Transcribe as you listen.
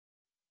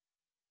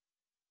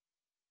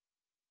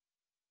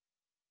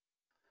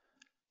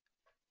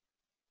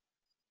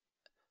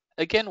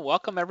Again,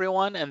 welcome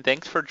everyone, and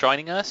thanks for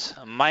joining us.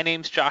 My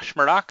name's Josh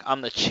Murdoch.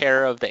 I'm the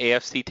chair of the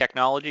AFC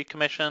Technology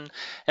Commission,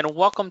 and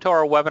welcome to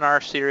our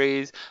webinar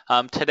series.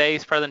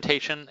 Today's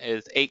presentation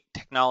is 8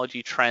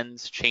 Technology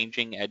Trends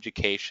Changing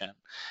Education.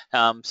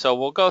 So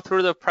we'll go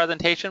through the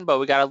presentation, but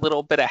we got a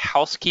little bit of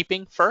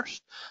housekeeping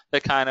first to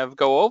kind of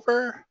go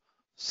over.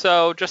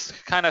 So just to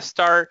kind of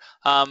start,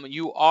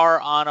 you are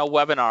on a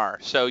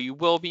webinar, so you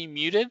will be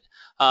muted.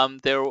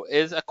 There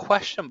is a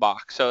question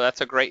box, so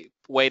that's a great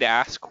way to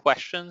ask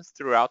questions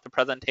throughout the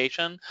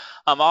presentation.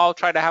 I'll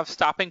try to have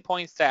stopping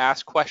points to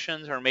ask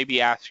questions or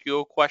maybe ask you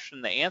a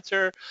question to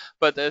answer,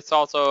 but it's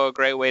also a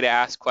great way to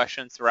ask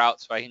questions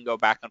throughout so I can go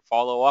back and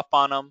follow up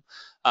on them.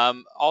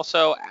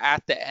 Also,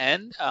 at the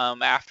end,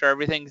 after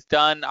everything's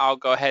done, I'll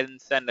go ahead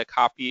and send a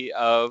copy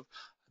of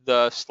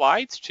the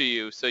slides to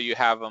you so you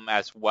have them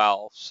as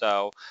well.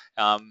 So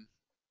it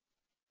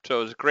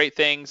was a great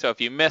thing. So if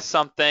you missed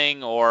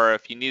something or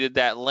if you needed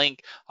that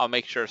link, I'll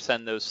make sure to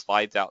send those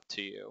slides out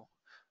to you.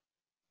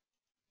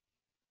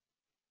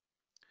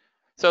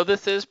 So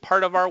this is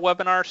part of our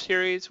webinar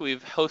series.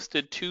 We've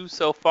hosted 2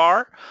 so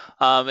far.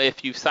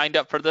 If you've signed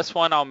up for this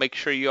one, I'll make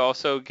sure you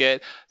also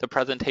get the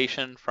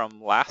presentation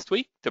from last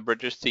week, the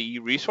Bridges to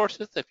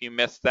E-Resources, if you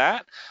missed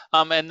that.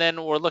 And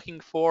then we're looking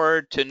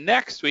forward to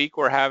next week.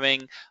 We're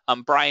having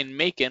Brian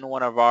Macon,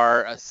 one of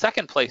our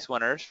second place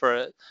winners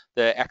for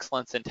the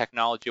Excellence in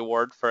Technology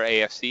Award for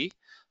AFC.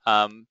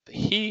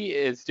 He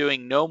is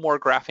doing no more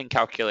graphing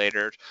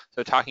calculators,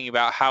 so talking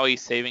about how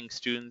he's saving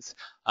students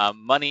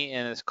money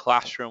in his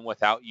classroom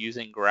without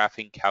using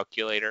graphing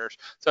calculators.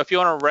 So if you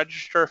want to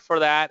register for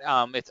that,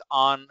 it's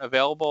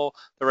available,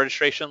 the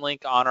registration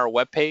link on our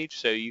webpage,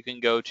 so you can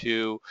go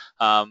to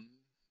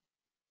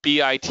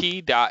bit.ly/AFC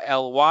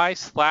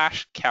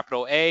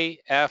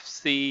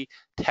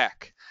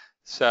Tech.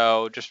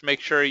 So just make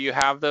sure you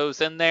have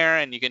those in there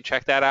and you can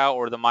check that out,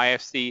 or the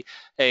MyFC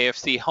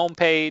AFC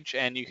homepage,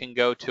 and you can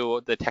go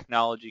to the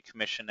Technology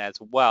Commission as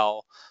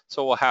well.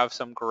 So we'll have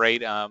some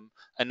great,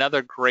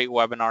 another great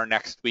webinar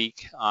next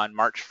week on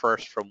March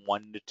 1st from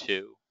 1 to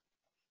 2.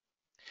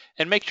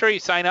 And make sure you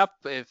sign up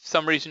if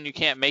some reason you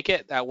can't make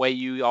it. That way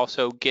you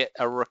also get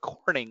a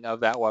recording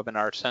of that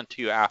webinar sent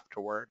to you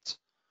afterwards.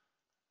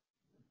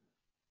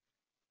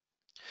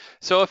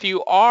 So if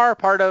you are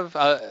part of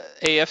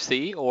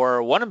AFC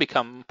or want to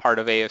become part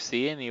of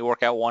AFC and you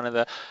work at one of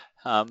the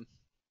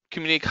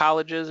community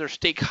colleges or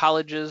state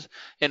colleges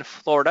in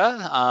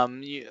Florida,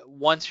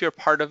 once you're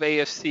part of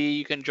AFC,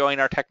 you can join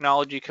our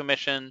Technology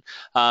Commission.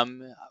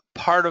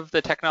 Part of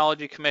the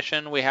Technology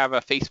Commission, we have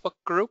a Facebook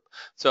group.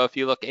 So if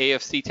you look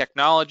AFC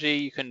Technology,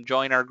 you can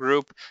join our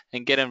group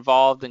and get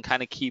involved and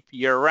kind of keep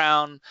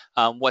year-round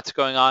what's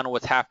going on,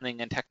 what's happening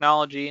in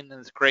technology, and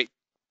it's a great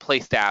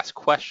place to ask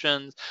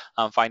questions,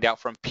 find out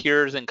from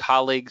peers and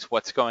colleagues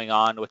what's going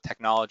on with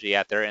technology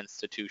at their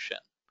institution.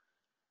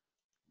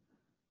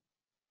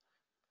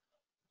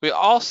 We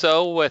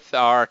also, with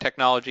our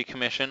Technology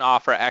Commission,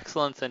 offer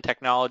Excellence in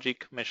Technology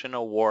Commission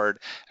Award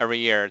every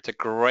year. It's a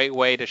great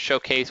way to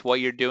showcase what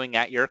you're doing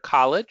at your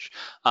college.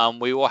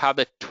 We will have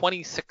the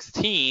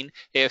 2016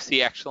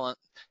 AFC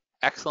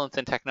Excellence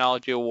in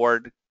Technology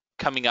Award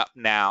coming up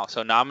now.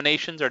 So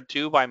nominations are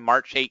due by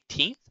March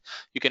 18th.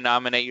 You can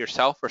nominate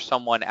yourself or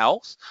someone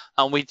else.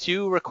 We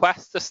do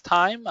request this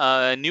time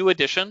a new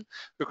edition,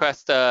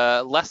 request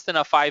less than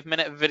a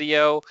 5-minute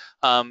video.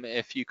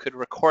 If you could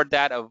record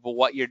that of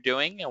what you're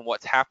doing and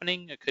what's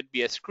happening. It could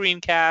be a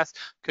screencast,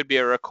 could be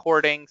a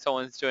recording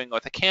someone's doing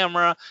with a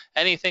camera,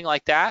 anything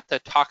like that to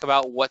talk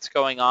about what's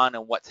going on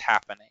and what's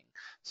happening.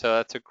 So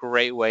that's a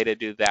great way to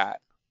do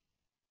that.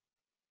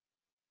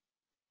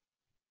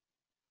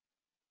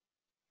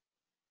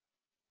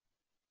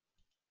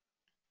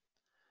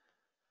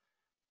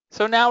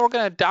 So now we're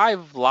going to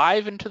dive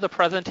live into the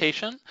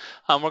presentation.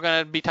 We're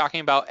going to be talking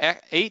about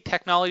 8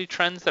 technology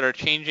trends that are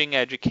changing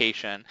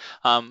education.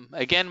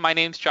 Again, my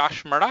name's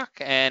Josh Murdoch,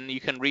 and you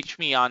can reach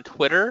me on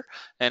Twitter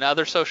and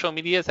other social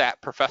medias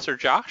at Professor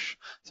Josh.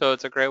 So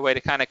it's a great way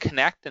to kind of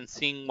connect and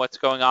seeing what's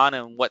going on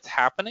and what's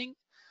happening.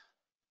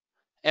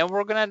 And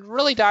we're going to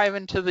really dive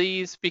into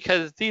these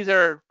because these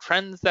are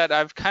trends that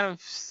I've kind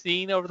of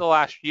seen over the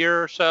last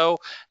year or so.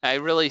 I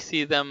really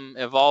see them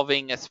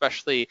evolving,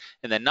 especially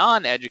in the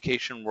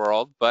non-education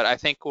world, but I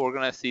think we're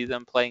going to see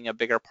them playing a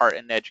bigger part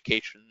in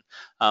education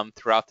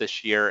throughout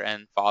this year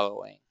and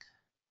following.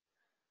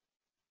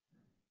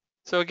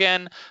 So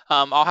again,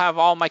 I'll have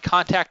all my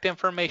contact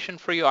information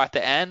for you at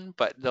the end,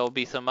 but there'll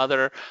be some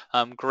other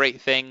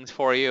great things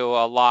for you,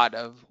 a lot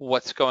of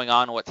what's going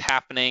on, what's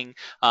happening.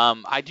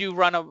 I do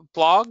run a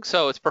blog,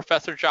 so it's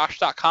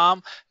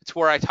professorjosh.com. It's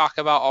where I talk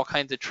about all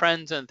kinds of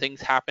trends and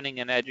things happening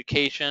in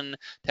education,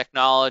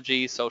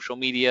 technology, social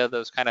media,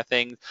 those kind of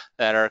things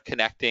that are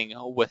connecting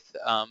with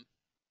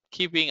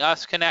keeping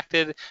us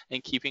connected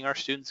and keeping our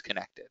students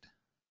connected.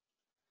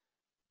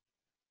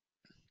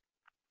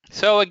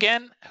 So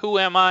again, who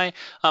am I?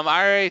 I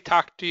already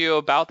talked to you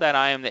about that.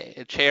 I am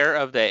the chair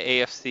of the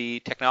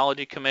AFC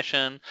Technology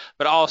Commission,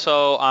 but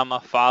also I'm a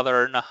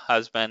father and a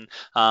husband,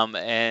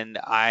 and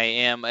I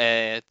am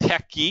a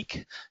tech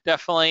geek,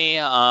 definitely.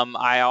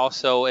 I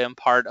also am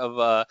part of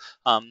a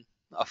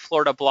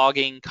Florida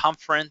blogging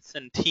conference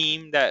and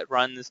team that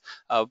runs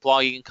a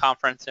blogging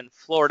conference in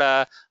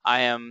Florida.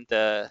 I am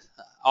the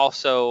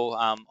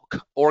also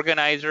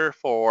organizer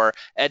for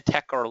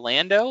EdTech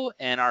Orlando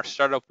and our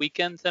startup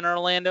weekends in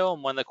Orlando.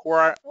 I'm one of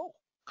the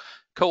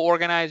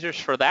co-organizers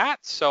for that.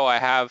 So I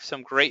have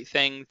some great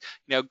things,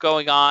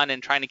 going on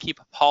and trying to keep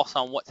a pulse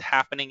on what's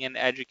happening in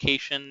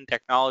education,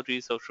 technology,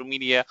 social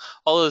media.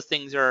 All those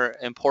things are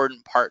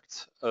important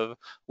parts of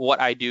what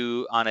I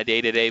do on a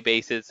day-to-day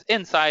basis,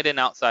 inside and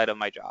outside of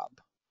my job.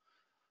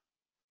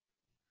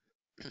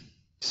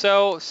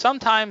 So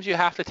sometimes you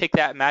have to take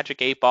that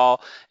magic 8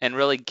 ball and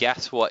really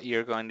guess what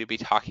you're going to be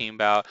talking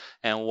about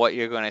and what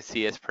you're going to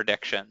see as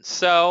predictions.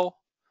 So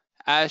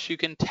as you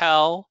can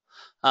tell,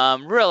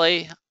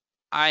 really,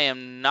 I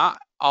am not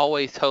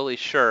always totally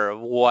sure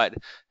of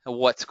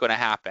what's going to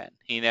happen.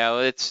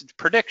 It's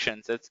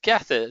predictions, it's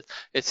guesses,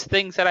 it's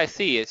things that I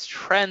see, it's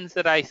trends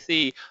that I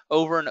see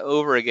over and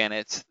over again.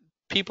 It's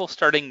people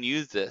starting to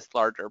use this,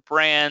 larger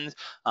brands,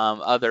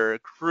 other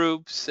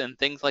groups, and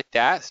things like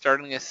that,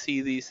 starting to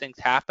see these things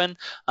happen,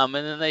 and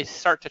then they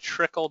start to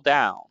trickle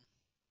down.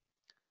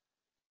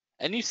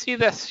 And you see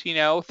this,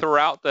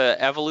 throughout the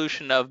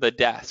evolution of the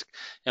desk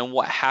and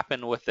what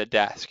happened with the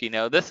desk.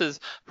 This is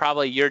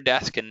probably your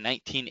desk in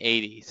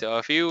 1980. So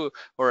if you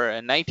were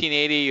in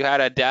 1980, you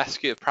had a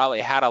desk, it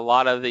probably had a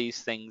lot of these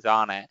things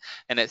on it.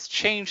 And it's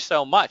changed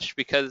so much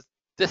because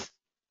this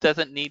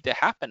doesn't need to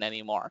happen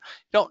anymore.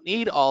 You don't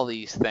need all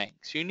these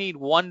things. You need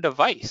one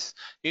device.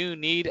 You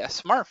need a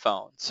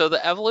smartphone. So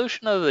the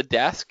evolution of the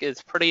desk is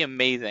pretty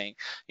amazing.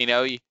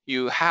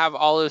 You have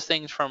all those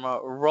things from a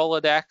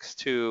Rolodex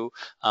to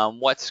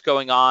what's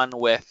going on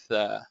with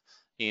a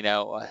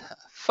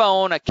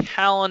phone, a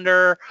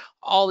calendar,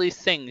 all these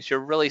things. You're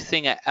really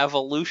seeing an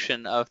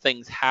evolution of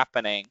things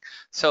happening.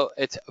 So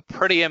it's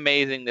pretty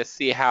amazing to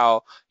see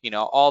how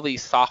all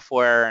these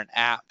software and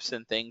apps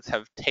and things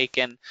have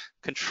taken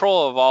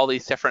control of all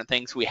these different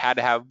things we had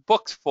to have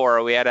books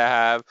for, we had to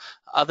have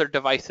other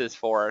devices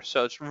for.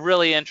 So it's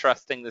really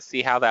interesting to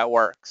see how that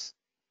works.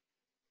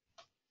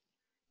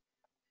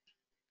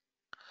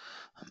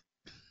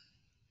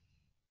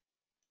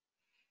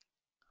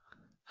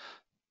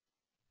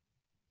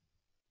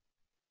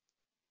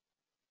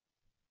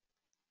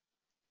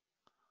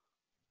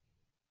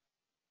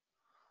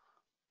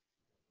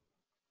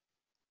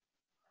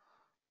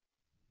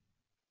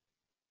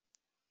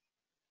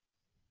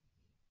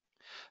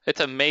 It's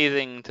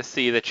amazing to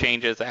see the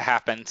changes that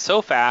happen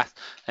so fast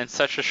in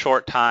such a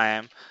short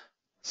time.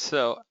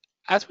 So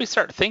as we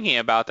start thinking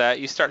about that,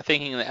 you start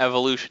thinking the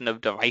evolution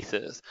of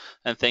devices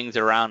and things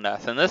around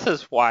us. And this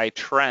is why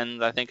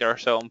trends, I think, are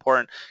so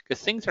important,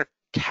 because things are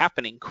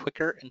happening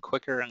quicker and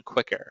quicker and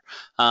quicker.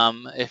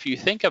 If you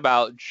think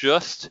about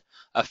just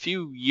a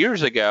few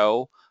years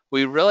ago,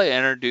 we really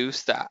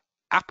introduced the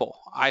Apple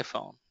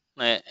iPhone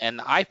and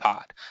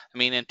iPod. I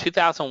mean, in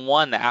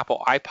 2001, the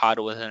Apple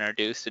iPod was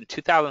introduced. In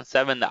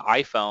 2007, the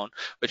iPhone,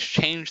 which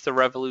changed the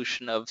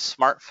revolution of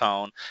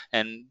smartphone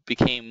and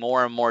became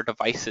more and more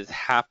devices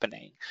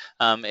happening.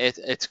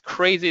 It's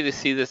crazy to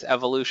see this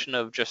evolution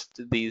of just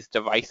these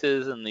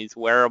devices and these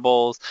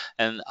wearables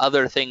and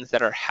other things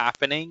that are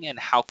happening and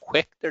how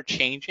quick they're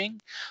changing,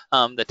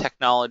 the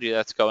technology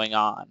that's going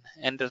on.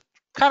 And to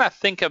kind of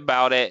think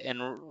about it in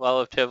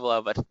relative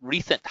of a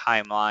recent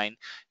timeline,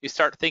 you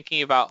start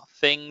thinking about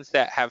things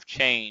that have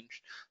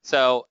changed.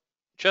 So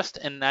just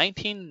in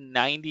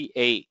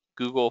 1998,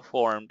 Google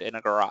formed in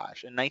a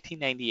garage in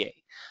 1998.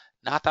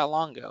 Not that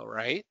long ago,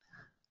 right?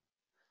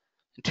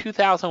 In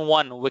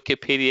 2001,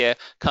 Wikipedia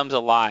comes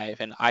alive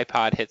and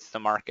iPod hits the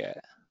market.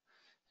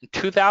 In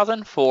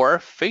 2004,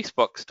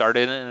 Facebook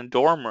started in a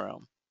dorm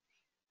room.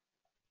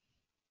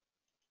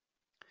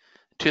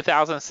 In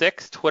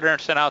 2006, Twitter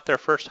sent out their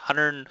first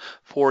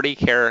 140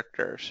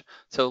 characters.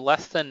 So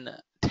less than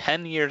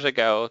 10 years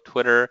ago,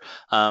 Twitter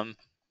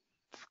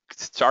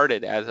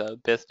started as a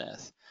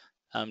business.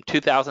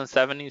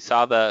 2007, you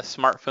saw the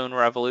smartphone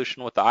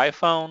revolution with the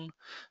iPhone.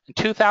 In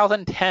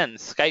 2010,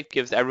 Skype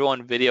gives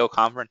everyone video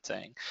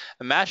conferencing.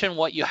 Imagine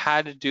what you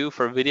had to do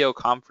for video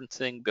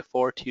conferencing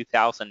before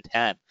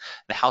 2010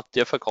 and how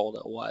difficult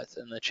it was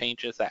and the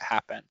changes that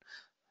happened.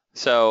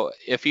 So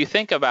if you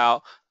think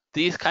about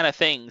these kind of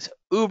things,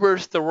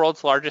 Uber's the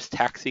world's largest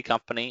taxi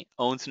company,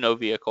 owns no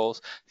vehicles.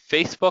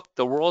 Facebook,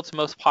 the world's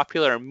most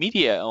popular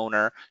media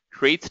owner,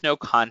 creates no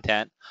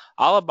content.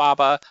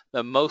 Alibaba,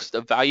 the most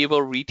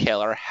valuable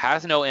retailer,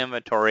 has no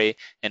inventory.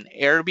 And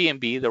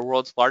Airbnb, the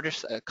world's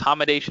largest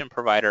accommodation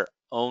provider,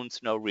 owns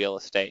no real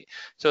estate.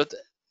 So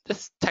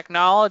this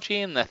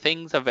technology and the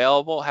things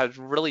available has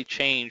really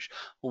changed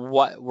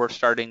what we're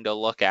starting to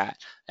look at.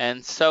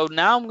 And so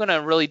now I'm going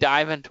to really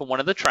dive into one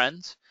of the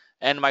trends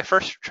And my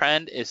first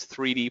trend is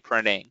 3D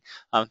printing.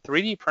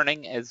 3D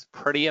printing is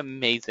pretty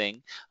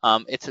amazing.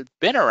 It's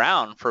been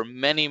around for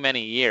many,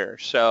 many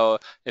years. So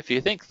if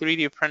you think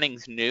 3D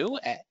printing's new,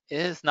 it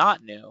is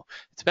not new.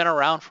 It's been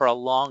around for a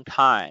long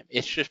time.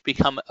 It's just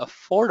become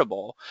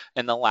affordable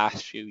in the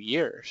last few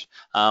years.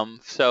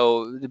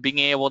 So being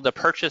able to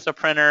purchase a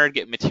printer,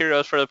 get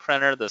materials for the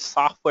printer, the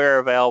software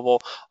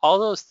available, all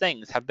those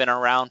things have been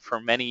around for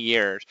many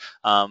years,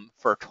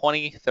 for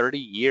 20, 30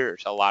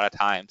 years a lot of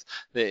times.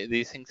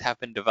 These things have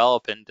been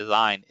developed and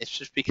designed. It's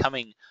just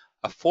becoming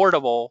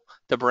affordable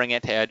to bring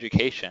it to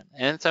education.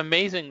 And it's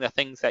amazing the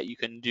things that you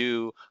can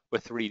do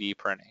with 3D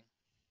printing.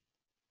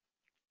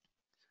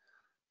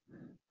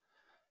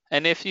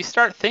 And if you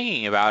start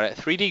thinking about it,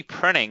 3D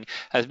printing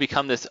has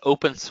become this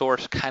open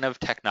source kind of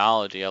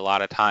technology a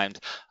lot of times.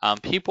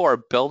 People are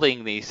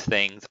building these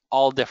things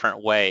all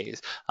different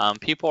ways.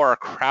 People are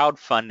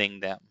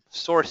crowdfunding them,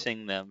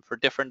 sourcing them for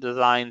different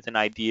designs and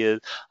ideas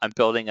on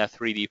building a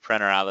 3D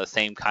printer out of the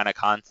same kind of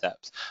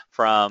concepts.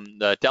 From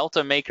the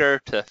Delta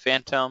Maker to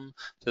Phantom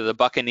to the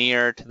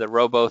Buccaneer to the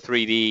Robo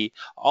 3D,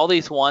 all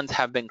these ones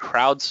have been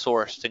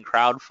crowdsourced and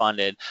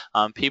crowdfunded.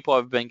 People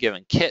have been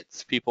given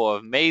kits. People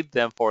have made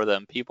them for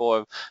them. People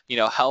have,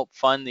 helped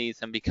fund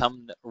these and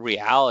become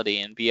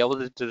reality and be able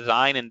to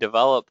design and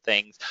develop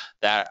things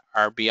that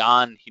are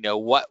beyond,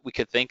 what we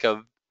could think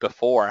of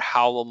before,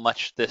 how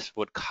much this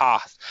would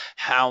cost,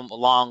 how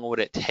long would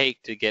it take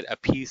to get a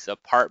piece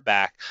of part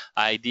back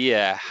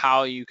idea,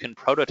 how you can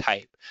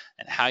prototype,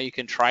 and how you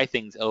can try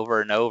things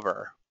over and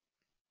over.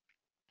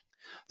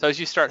 So as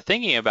you start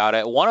thinking about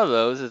it, one of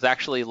those is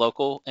actually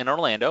local in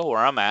Orlando,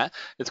 where I'm at.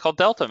 It's called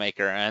Delta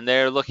Maker, and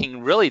they're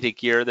looking really to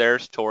gear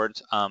theirs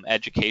towards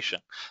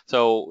education.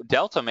 So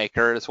Delta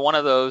Maker is one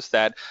of those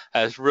that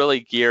has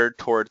really geared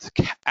towards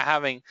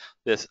having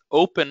this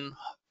open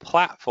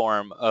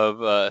platform of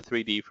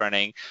 3D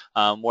printing,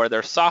 where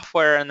their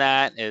software in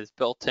that is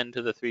built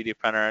into the 3D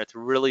printer. It's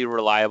really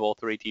reliable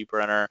 3D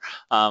printer.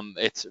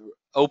 It's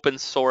open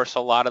source a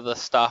lot of the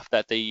stuff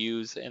that they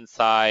use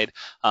inside.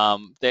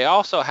 They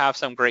also have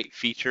some great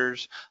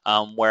features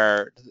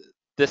where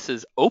this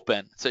is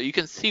open, so you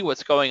can see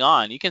what's going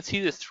on. You can see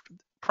this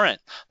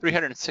print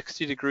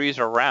 360 degrees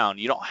around.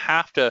 You don't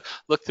have to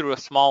look through a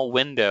small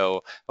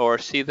window or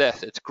see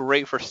this. It's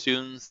great for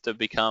students to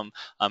become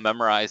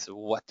memorize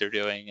what they're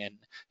doing and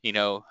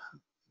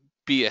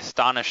be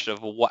astonished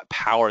of what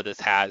power this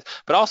has,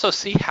 but also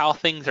see how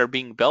things are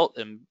being built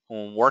and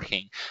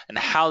working, and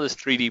how this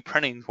 3D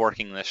printing is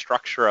working, the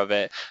structure of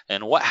it,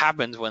 and what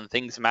happens when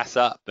things mess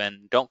up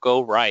and don't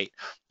go right,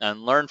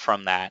 and learn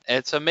from that.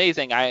 It's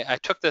amazing. I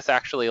took this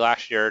actually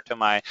last year to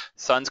my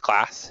son's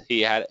class.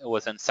 He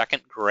was in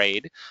second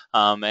grade,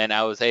 and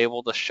I was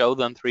able to show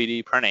them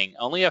 3D printing.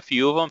 Only a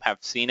few of them have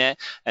seen it,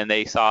 and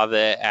they saw it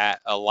at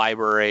a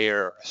library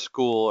or a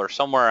school or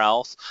somewhere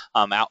else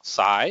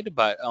outside,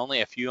 but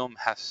only a few of them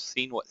have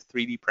seen what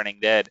 3D printing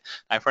did.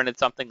 I printed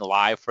something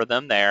live for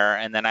them there,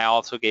 and then I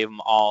also gave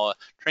them all a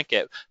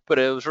trinket. But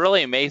it was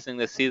really amazing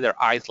to see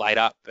their eyes light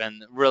up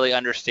and really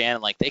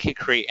understand, like, they could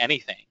create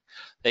anything.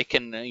 They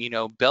can,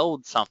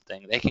 build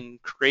something. They can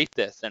create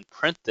this and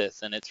print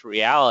this, and it's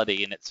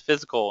reality, and it's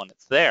physical, and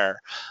it's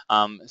there.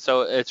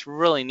 So it's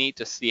really neat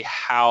to see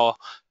how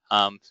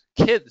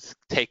kids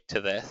take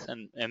to this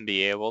and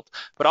be able to.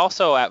 But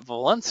also at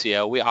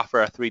Valencia, we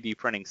offer a 3D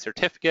printing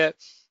certificate.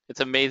 It's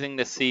amazing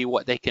to see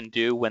what they can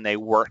do when they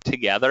work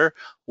together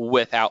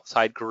with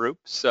outside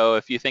groups. So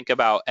if you think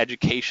about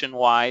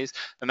education-wise,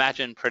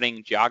 imagine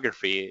printing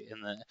geography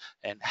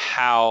and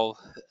how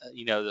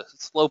the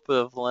slope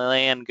of the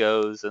land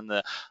goes,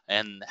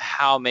 and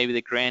how maybe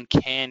the Grand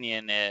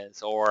Canyon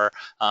is, or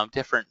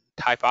different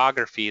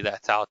typography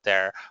that's out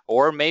there.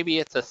 Or maybe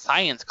it's a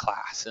science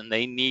class and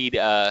they need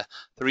a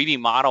 3D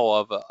model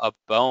of a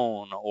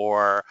bone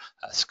or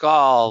a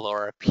skull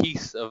or a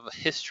piece of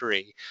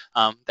history.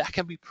 That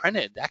can be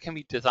printed, that can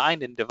be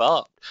designed and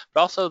developed.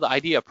 But also the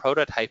idea of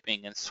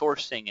prototyping and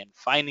sourcing and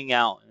finding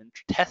out and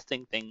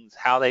testing things,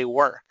 how they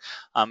work.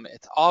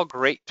 It's all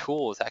great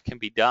tools that can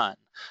be done.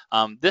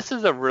 This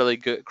is a really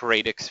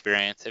great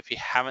experience. If you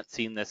haven't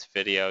seen this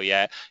video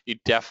yet, you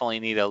definitely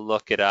need to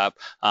look it up.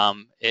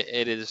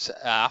 It is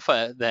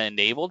Alpha, the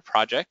enabled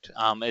project.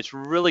 It's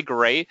really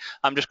great.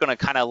 I'm just going to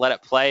kind of let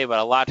it play, but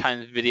a lot of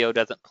times video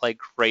doesn't play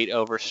great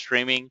over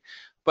streaming.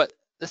 But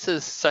this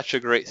is such a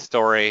great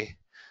story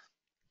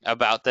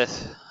about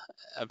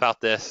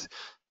this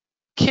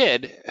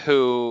kid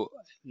who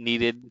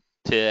needed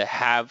to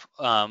have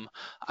a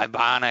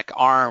bionic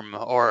arm,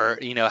 or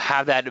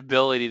have that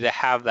ability to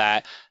have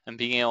that, and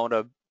being able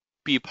to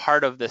be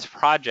part of this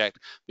project,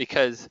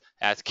 because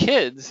as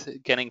kids,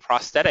 getting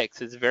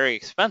prosthetics is very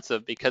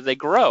expensive because they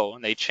grow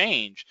and they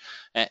change,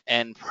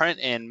 and print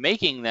and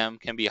making them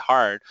can be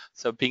hard.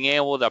 So being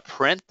able to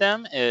print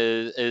them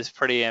is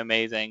pretty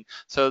amazing.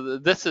 So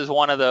this is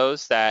one of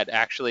those that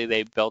actually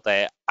they built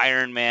a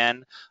Iron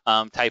Man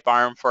type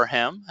arm for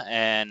him,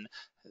 and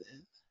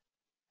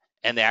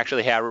they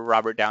actually had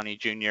Robert Downey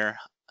Jr.,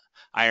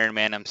 Iron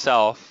Man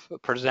himself,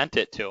 present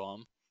it to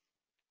him.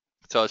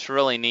 So it's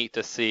really neat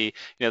to see,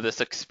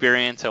 this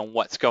experience and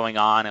what's going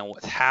on and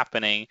what's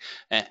happening,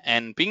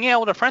 and being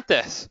able to print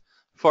this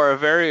for a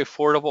very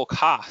affordable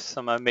cost,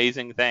 some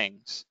amazing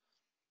things.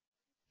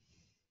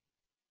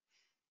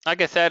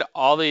 Like I said,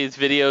 all these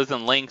videos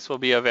and links will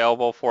be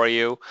available for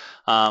you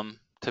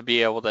to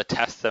be able to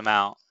test them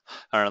out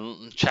or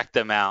check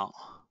them out.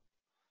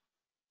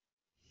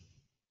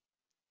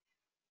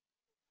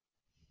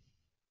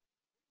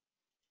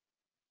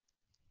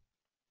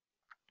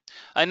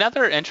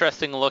 Another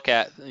interesting look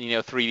at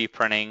 3D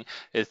printing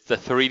is the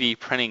 3D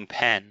printing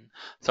pen.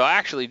 So I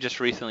actually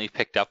just recently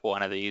picked up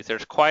one of these.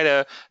 There's quite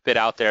a bit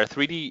out there.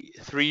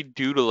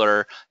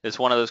 3Doodler is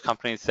one of those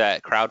companies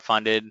that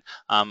crowdfunded.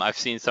 I've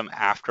seen some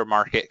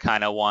aftermarket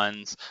kind of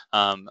ones,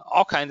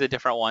 all kinds of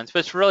different ones.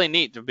 But it's really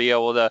neat to be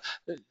able to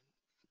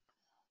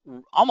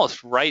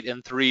almost write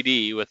in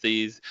 3D with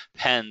these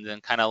pens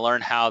and kind of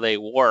learn how they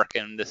work.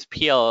 And this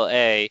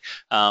PLA,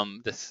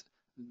 this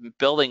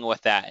building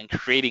with that and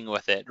creating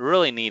with it,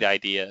 really neat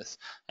ideas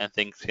and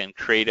things and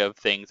creative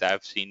things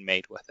I've seen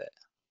made with it.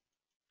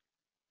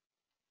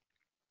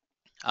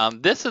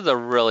 This is a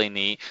really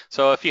neat.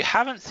 So if you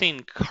haven't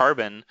seen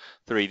Carbon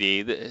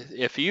 3D,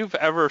 if you've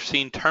ever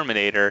seen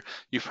Terminator,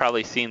 you've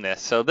probably seen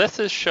this. So this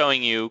is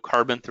showing you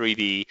Carbon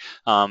 3D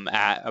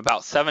at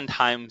about 7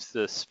 times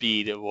the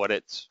speed of what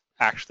it's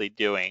actually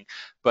doing.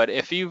 But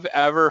if you've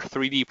ever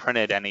 3D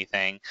printed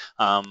anything,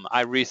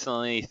 I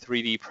recently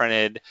 3D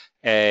printed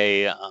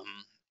a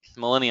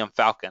Millennium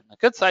Falcon. A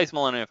good sized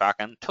Millennium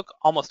Falcon took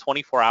almost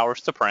 24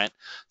 hours to print,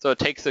 so it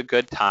takes a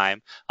good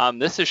time.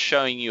 This is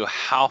showing you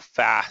how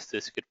fast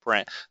this could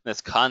print,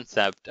 this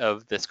concept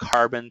of this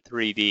Carbon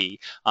 3D.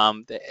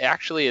 It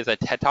actually is a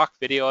TED Talk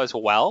video as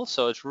well,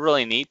 so it's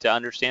really neat to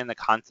understand the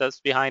concepts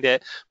behind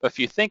it. But if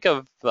you think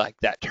of like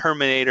that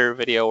Terminator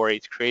video where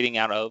he's creating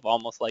out of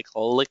almost like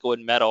a liquid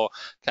metal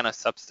kind of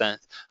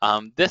substance,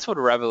 this would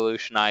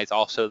revolutionize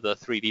also the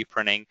 3D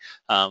printing,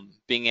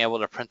 being able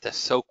to print this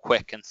so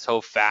quick and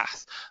so fast.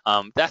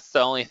 That's the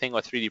only thing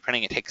with 3D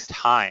printing, it takes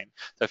time.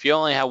 So if you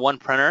only have one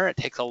printer, it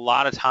takes a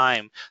lot of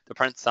time to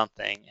print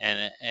something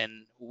and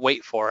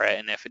wait for it.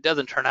 And if it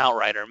doesn't turn out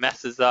right or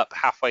messes up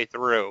halfway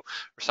through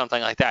or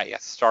something like that, you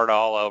have to start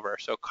all over.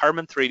 So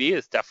Carbon 3D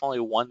is definitely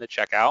one to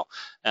check out.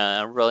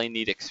 A really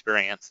neat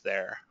experience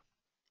there.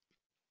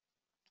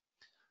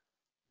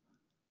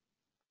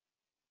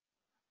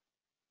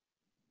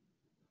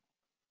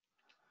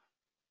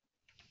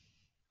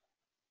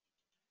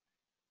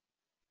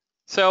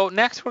 So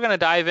next we're going to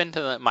dive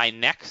into my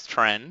next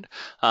trend.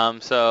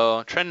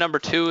 So trend number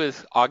 2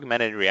 is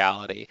augmented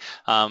reality.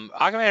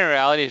 Augmented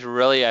reality is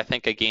really, I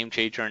think, a game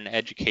changer in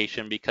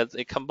education because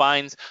it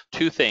combines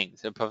two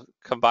things. It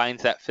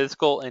combines that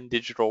physical and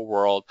digital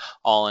world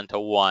all into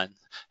one.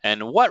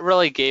 And what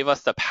really gave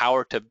us the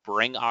power to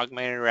bring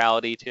augmented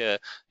reality to,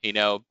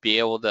 be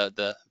able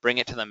to bring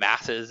it to the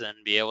masses and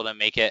be able to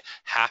make it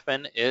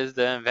happen is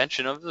the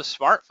invention of the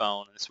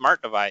smartphone, the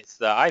smart device,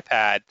 the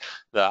iPad,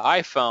 the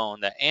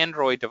iPhone, the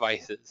Android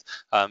devices,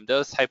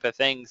 those type of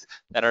things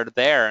that are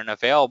there and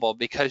available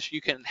because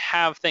you can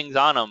have things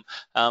on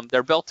them.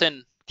 They're built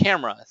in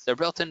cameras, they're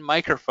built in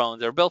microphones,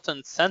 they're built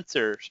in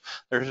sensors,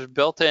 there's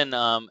built in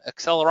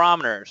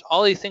accelerometers.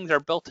 All these things are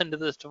built into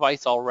this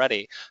device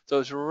already. So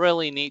it's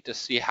really neat to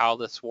see how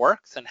this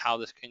works and how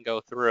this can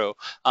go through.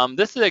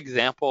 This is an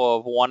example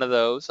of one of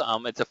those.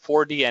 It's a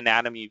 4D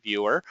anatomy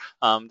viewer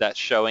that's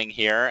showing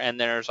here, and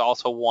there's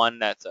also one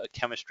that's a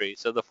chemistry.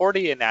 So the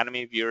 4D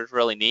anatomy viewer is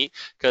really neat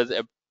because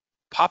it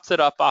pops it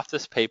up off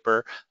this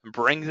paper,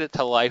 brings it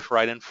to life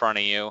right in front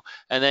of you,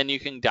 and then you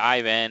can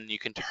dive in, you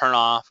can turn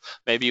off,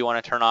 maybe you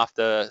want to turn off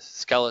the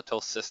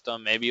skeletal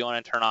system, maybe you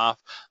want to turn off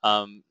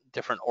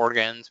different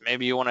organs,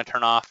 maybe you want to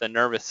turn off the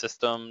nervous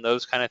system,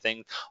 those kind of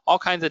things, all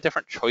kinds of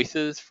different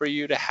choices for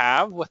you to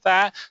have with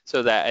that,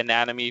 so that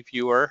anatomy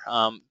viewer.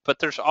 But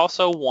there's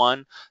also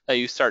one that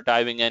you start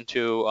diving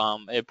into,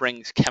 it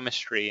brings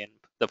chemistry and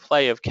the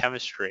play of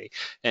chemistry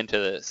into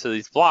this. So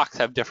these blocks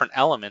have different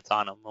elements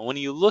on them. And when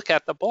you look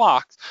at the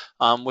blocks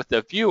with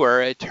the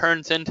viewer, it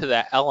turns into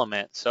that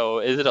element. So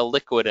is it a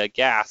liquid, a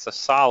gas, a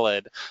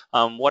solid?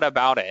 What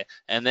about it?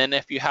 And then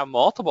if you have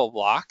multiple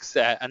blocks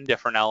and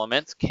different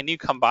elements, can you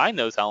combine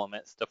those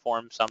elements to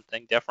form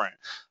something different?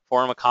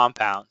 Form a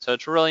compound. So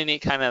it's really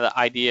neat, kind of the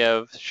idea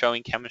of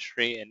showing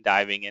chemistry and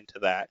diving into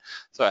that.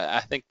 So I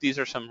think these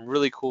are some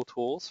really cool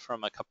tools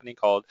from a company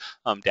called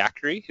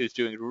Dactory, who's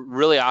doing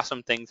really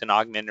awesome things in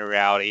augmented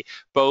reality,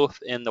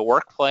 both in the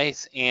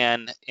workplace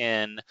and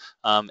in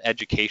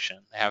education.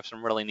 They have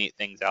some really neat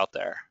things out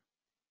there.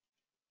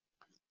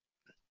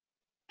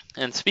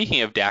 And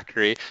speaking of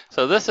Dactory,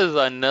 so this is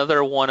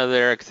another one of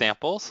their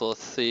examples. So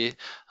let's see.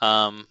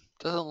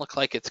 doesn't look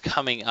like it's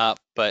coming up,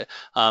 but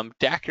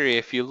Daiquiri,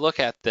 if you look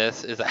at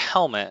this, is a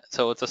helmet.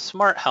 So it's a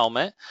smart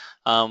helmet.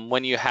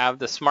 When you have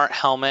the smart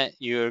helmet,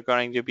 you're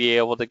going to be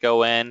able to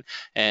go in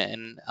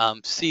and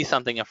see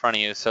something in front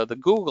of you. So the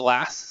Google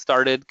Glass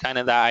started kind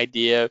of that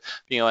idea of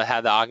being able to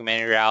have the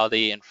augmented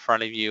reality in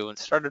front of you and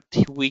started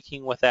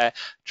tweaking with that.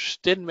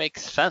 Just didn't make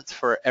sense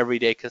for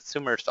everyday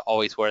consumers to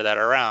always wear that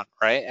around,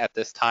 right? At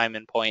this time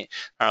and point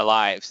in our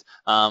lives.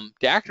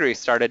 Daiquiri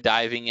started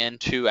diving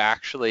into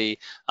actually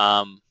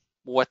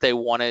what they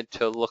wanted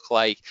to look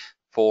like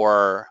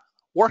for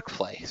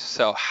workplace.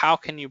 So how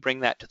can you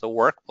bring that to the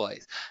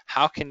workplace?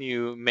 How can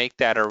you make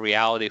that a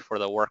reality for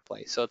the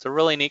workplace? So it's a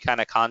really neat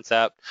kind of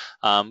concept,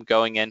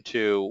 going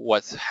into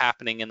what's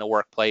happening in the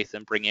workplace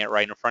and bringing it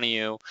right in front of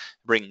you,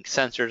 bringing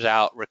sensors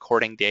out,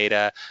 recording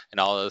data, and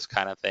all those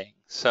kind of things.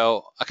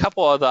 So a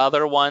couple of the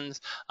other ones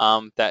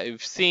that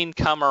we've seen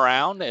come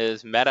around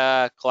is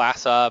Meta,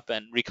 Glass Up,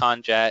 and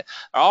Recon Jet.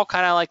 Are all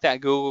kind of like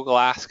that Google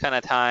Glass kind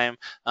of time.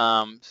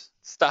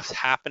 Stuff's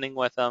happening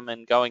with them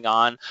and going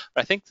on,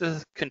 but I think this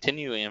is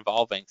continually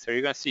evolving. So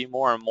you're going to see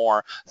more and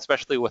more,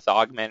 especially with the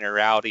augmented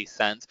reality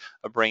sense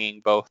of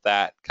bringing both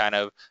that kind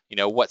of,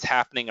 what's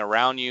happening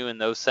around you and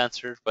those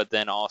sensors, but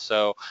then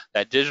also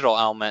that digital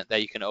element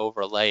that you can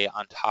overlay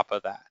on top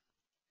of that.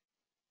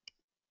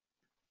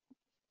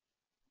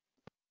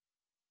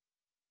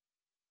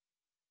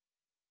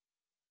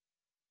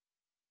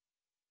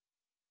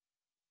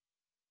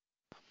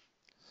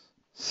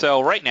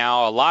 So right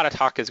now, a lot of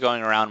talk is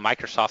going around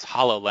Microsoft's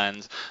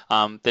HoloLens.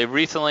 They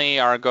recently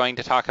are going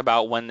to talk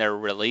about when they're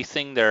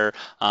releasing their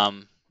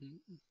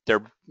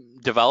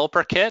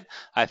developer kit.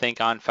 I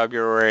think on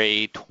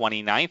February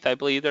 29th, I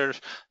believe they're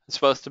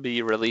supposed to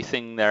be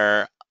releasing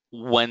their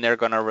when they're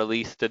going to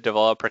release the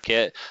developer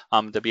kit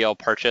to be able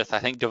to purchase. I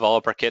think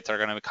developer kits are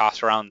going to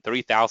cost around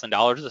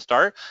 $3,000 to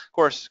start. Of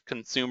course,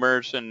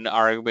 consumers and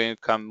are going to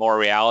become more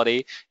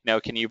reality.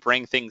 Can you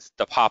bring things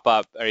to pop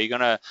up? Are you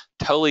going to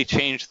totally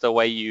change the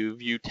way you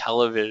view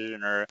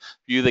television or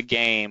view the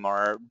game,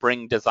 or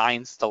bring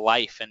designs to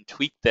life and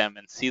tweak them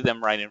and see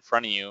them right in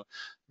front of you,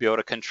 be able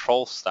to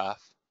control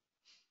stuff?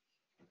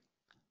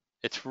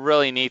 It's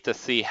really neat to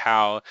see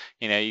how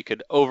you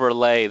could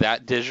overlay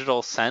that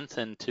digital sense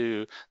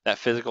into that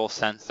physical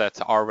sense that's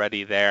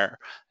already there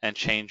and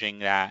changing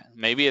that.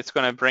 Maybe it's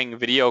going to bring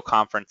video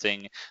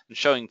conferencing and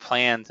showing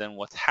plans and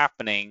what's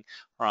happening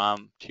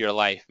to your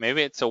life.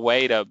 Maybe it's a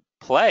way to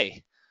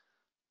play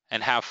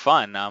and have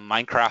fun.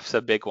 Minecraft's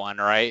a big one,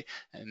 right?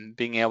 And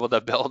being able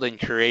to build and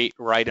create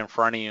right in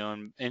front of you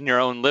and in your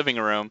own living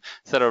room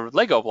instead of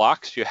Lego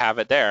blocks, you have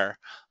it there.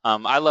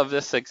 I love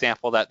this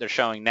example that they're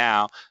showing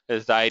now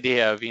is the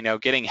idea of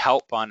getting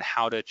help on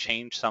how to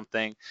change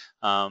something,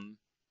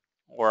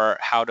 or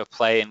how to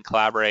play and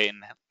collaborate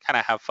and kind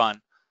of have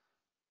fun.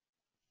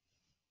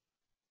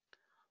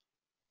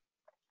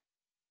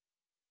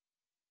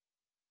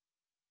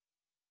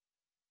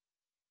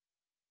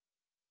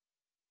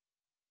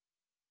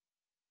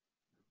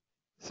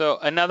 So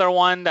another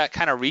one that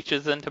kind of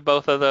reaches into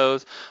both of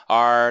those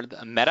are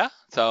Meta.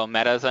 So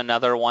Meta is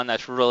another one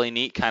that's really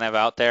neat, kind of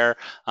out there.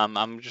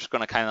 I'm just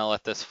going to kind of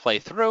let this play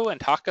through and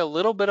talk a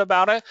little bit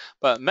about it.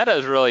 But Meta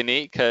is really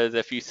neat because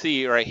if you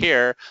see right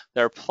here,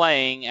 they're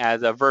playing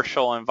as a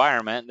virtual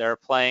environment. They're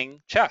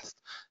playing chess,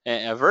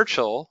 a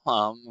virtual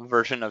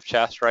version of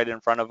chess right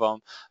in front of them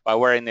by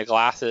wearing the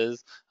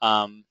glasses.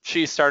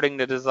 She's starting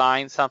to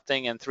design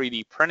something in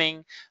 3D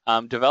printing,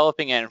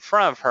 developing it in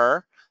front of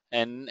her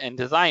and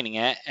designing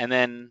it, and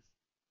then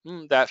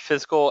that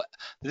physical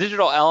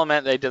digital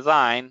element they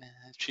design,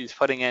 she's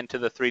putting into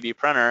the 3D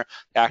printer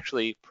to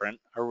actually print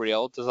a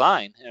real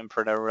design and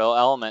print a real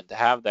element to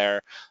have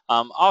there.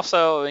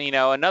 Also,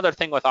 another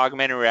thing with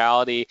augmented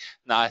reality,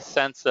 a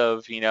sense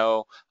of,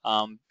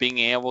 being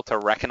able to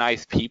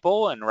recognize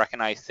people and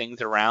recognize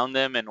things around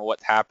them and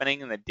what's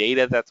happening and the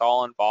data that's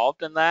all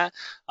involved in that,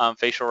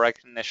 facial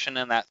recognition,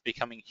 and that's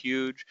becoming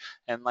huge.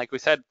 And like we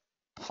said,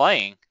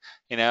 playing,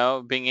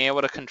 being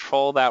able to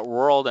control that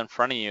world in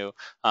front of you.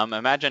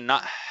 Imagine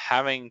not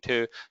having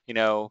to,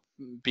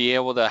 be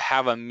able to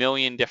have a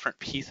million different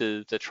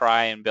pieces to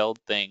try and build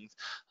things,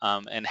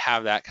 and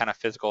have that kind of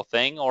physical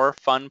thing or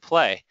fun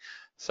play.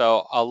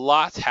 So a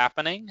lot's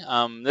happening.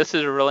 This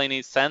is a really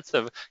neat sense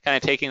of kind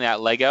of taking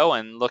that Lego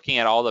and looking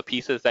at all the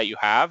pieces that you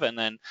have, and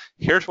then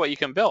here's what you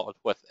can build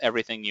with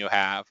everything you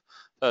have.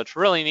 So it's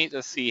really neat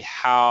to see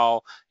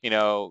how,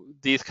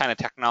 these kind of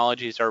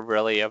technologies are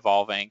really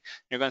evolving.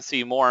 You're going to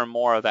see more and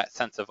more of that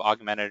sense of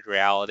augmented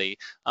reality.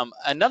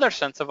 Another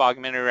sense of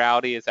augmented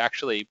reality is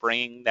actually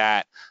bringing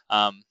that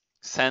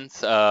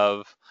sense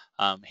of,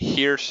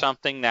 here's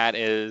something that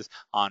is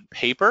on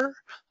paper,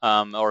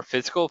 or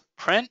physical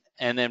print,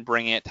 and then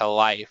bringing it to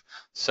life.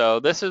 So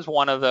this is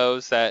one of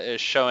those that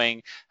is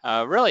showing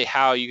really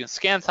how you can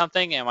scan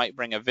something and might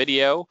bring a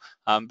video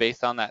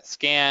based on that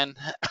scan.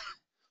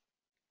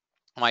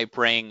 might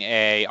bring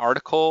a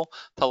article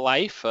to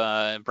life,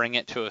 bring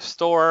it to a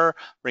store,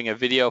 bring a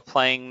video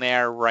playing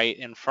there right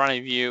in front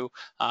of you.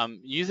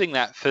 Using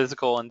that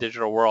physical and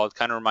digital world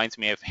kind of reminds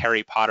me of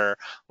Harry Potter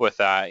with,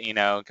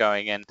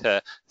 going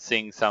into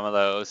seeing some of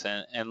those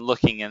and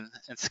looking and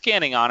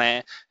scanning on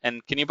it.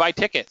 And can you buy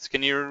tickets?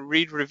 Can you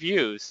read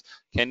reviews?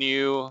 Can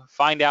you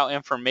find out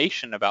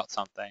information about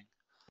something?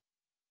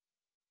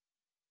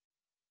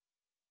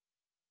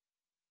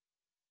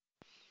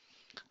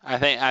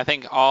 I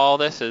think all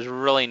this is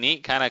really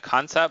neat kind of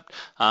concept.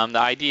 The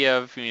idea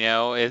of,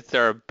 is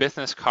there a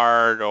business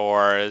card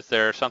or is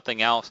there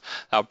something else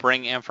that'll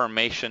bring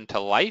information to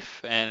life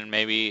and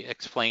maybe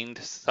explain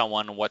to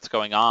someone what's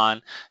going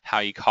on, how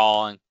you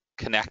call and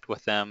connect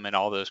with them and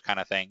all those kind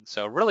of things.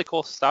 So really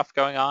cool stuff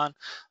going on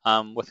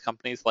with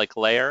companies like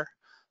Layer.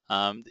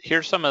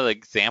 Here's some of the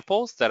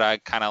examples that I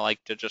kind of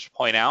like to just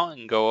point out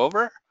and go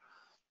over.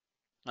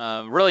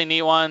 Really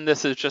neat one.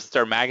 This is just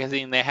their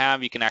magazine they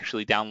have. You can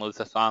actually download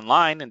this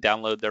online and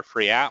download their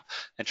free app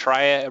and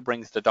try it. It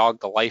brings the dog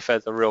to life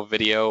as a real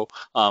video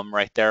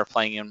right there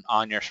playing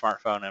on your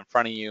smartphone in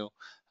front of you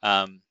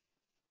um,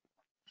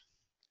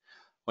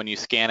 when you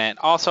scan it.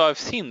 Also, I've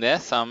seen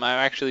this. I've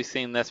actually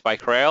seen this by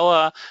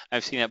Crayola.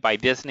 I've seen it by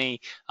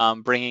Disney,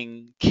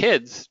 bringing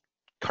kids'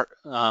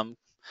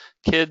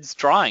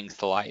 drawings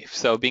to life.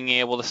 So being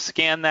able to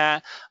scan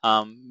that,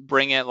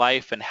 bring it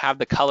life, and have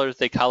the colors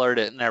they colored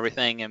it and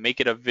everything, and make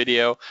it a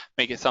video,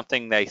 make it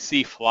something they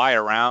see fly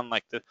around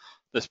like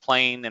this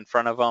plane in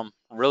front of them.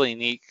 Really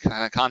neat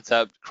kind of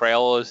concept.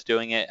 Crayola is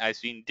doing it. I've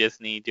seen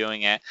Disney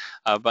doing it.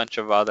 A bunch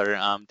of other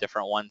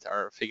different ones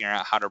are figuring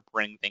out how to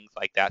bring things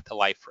like that to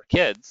life for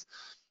kids.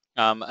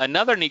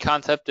 Another neat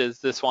concept is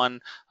this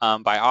one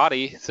by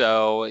Audi.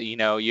 So,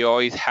 you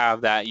always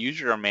have that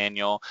user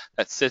manual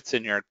that sits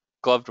in your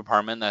glove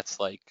department that's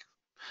like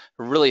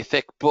a really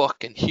thick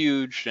book and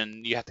huge,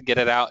 and you have to get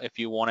it out if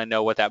you want to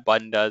know what that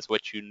button does,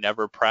 which you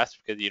never press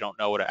because you don't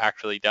know what it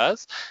actually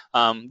does.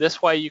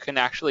 This way you can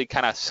actually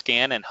kind of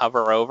scan and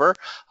hover over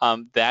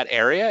that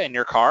area in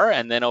your car,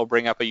 and then it'll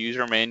bring up a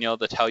user manual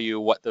to tell you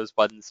what those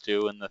buttons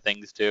do and the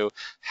things do,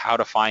 how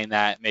to find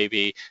that,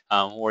 maybe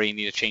where you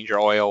need to change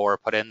your oil or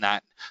put in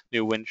that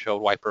new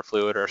windshield wiper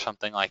fluid or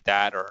something like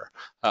that, or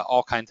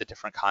all kinds of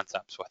different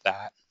concepts with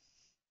that.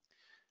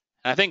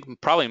 And I think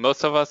probably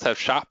most of us have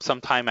shopped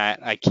sometime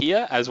at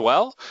IKEA as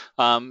well.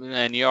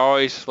 And you're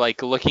always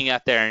like looking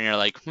at there and you're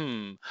like,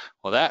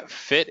 will that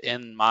fit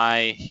in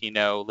my,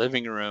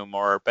 living room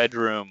or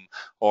bedroom?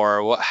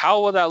 Or how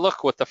will that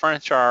look with the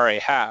furniture I already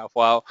have?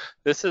 Well,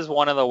 this is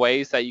one of the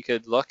ways that you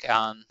could look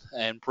on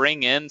and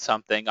bring in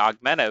something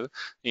augmented.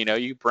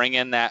 You bring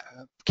in that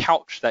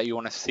couch that you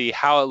want to see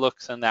how it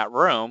looks in that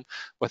room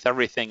with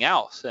everything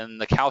else.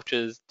 And the couch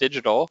is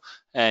digital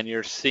and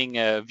you're seeing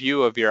a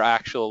view of your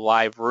actual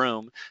live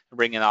room and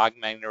bring in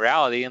augmented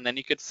reality, and then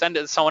you could send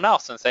it to someone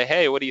else and say,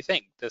 hey, what do you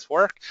think? This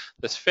work?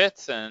 This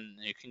fits? And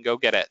you can go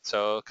get it.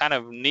 So kind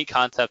of neat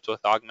concept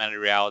with augmented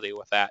reality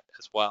with that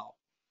as well.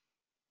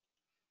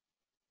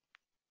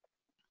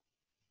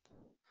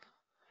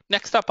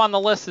 Next up on the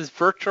list is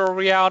virtual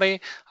reality.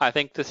 I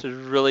think this is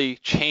really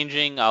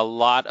changing a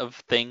lot of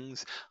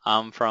things,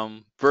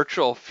 from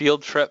virtual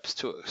field trips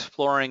to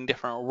exploring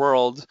different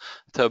worlds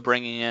to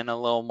bringing in a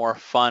little more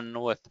fun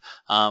with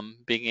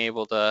being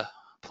able to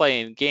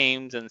play in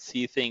games and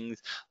see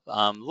things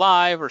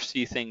live or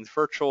see things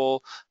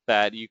virtual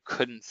that you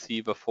couldn't see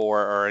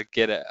before or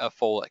get a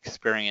full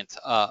experience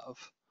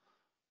of.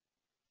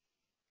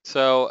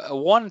 So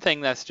one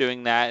thing that's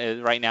doing that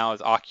is right now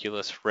is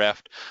Oculus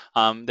Rift.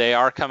 They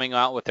are coming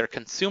out with their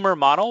consumer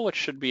model, which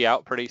should be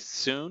out pretty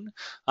soon.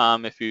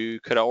 If you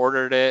could have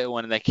ordered it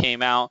when they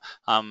came out,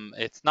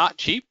 it's not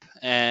cheap,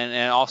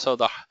 and also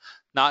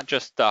not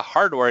just the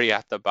hardware you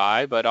have to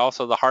buy, but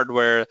also the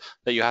hardware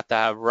that you have to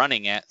have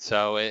running it.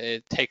 So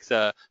it takes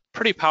a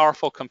pretty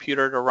powerful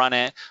computer to run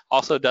it.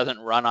 Also doesn't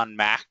run on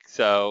Mac,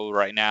 so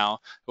right now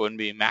it wouldn't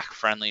be Mac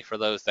friendly for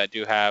those that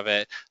do have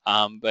it.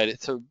 But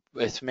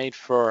it's made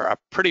for a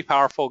pretty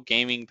powerful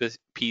gaming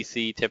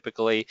PC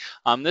typically.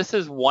 This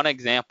is one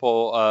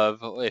example of,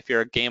 if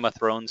you're a Game of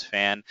Thrones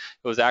fan,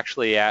 it was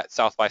actually at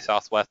South by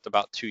Southwest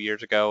about 2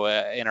 years ago,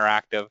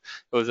 interactive.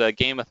 It was a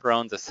Game of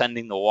Thrones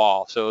ascending the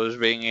wall. So it was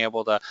being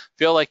able to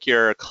feel like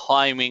you're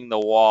climbing the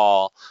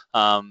wall.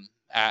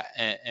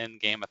 In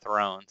Game of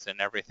Thrones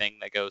and everything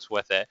that goes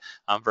with it,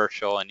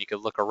 virtual, and you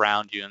could look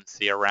around you and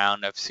see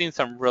around. I've seen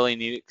some really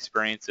neat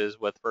experiences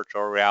with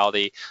virtual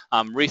reality.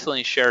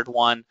 Recently shared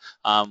one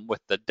with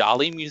the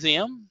Dali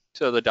Museum.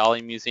 So the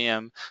Dali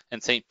Museum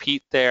in St.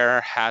 Pete there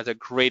has a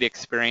great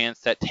experience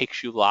that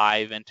takes you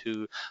live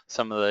into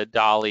some of the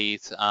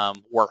Dali's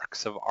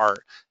works of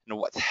art and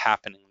what's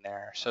happening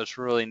there. So it's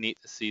really neat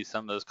to see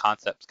some of those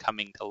concepts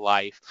coming to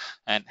life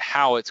and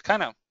how it's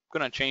kind of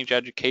going to change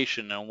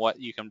education and what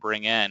you can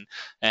bring in.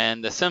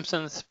 And The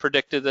Simpsons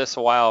predicted this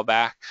a while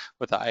back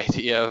with the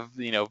idea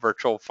of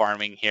virtual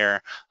farming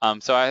here.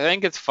 So I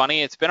think it's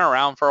funny. It's been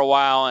around for a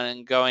while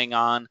and going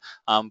on,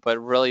 but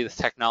really this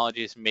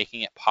technology is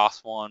making it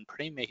possible and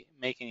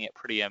making it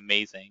pretty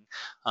amazing.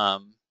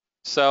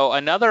 So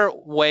another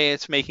way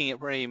it's making it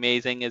pretty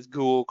amazing is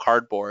Google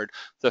Cardboard.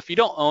 So if you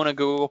don't own a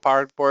Google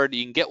Cardboard,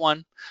 you can get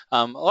one.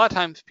 A lot of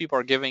times people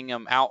are giving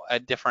them out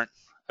at different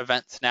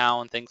events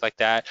now and things like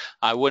that.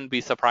 I wouldn't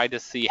be surprised to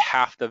see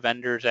half the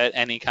vendors at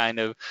any kind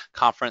of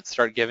conference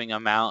start giving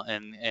them out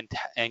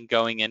and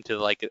going into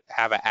like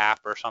have an app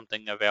or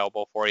something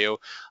available for you.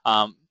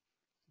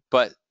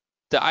 But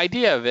the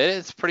idea of it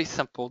is a pretty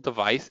simple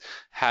device.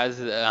 Has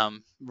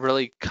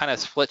really kind of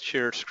splits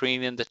your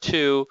screen into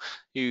two.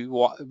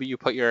 You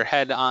put your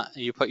head on,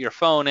 you put your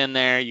phone in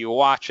there, you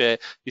watch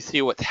it, you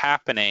see what's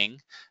happening,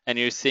 and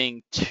you're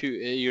seeing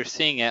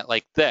it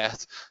like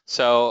this.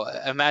 So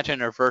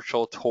imagine a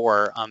virtual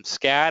tour.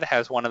 SCAD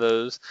has one of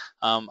those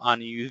on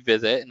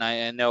UVisit, and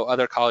I know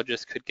other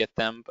colleges could get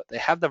them, but they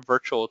have the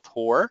virtual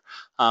tour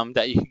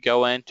that you can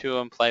go into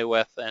and play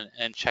with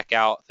and check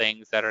out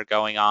things that are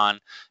going on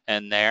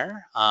in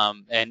there.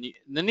 And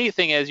the neat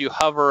thing is you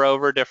hover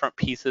over different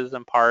pieces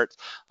and parts,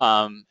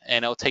 and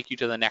it'll take you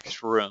to the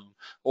next room.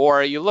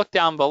 Or you look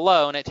down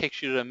below and it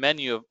takes you to the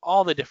menu of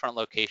all the different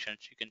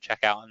locations you can check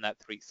out in that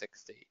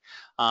 360.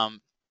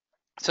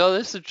 So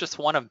this is just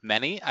one of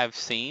many I've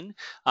seen.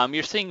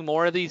 You're seeing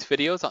more of these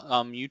videos.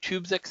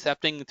 YouTube's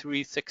accepting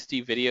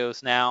 360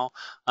 videos now.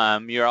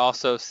 You're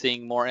also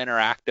seeing more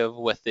interactive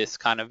with this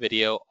kind of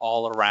video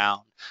all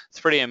around.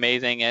 It's pretty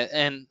amazing,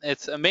 and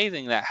it's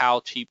amazing that how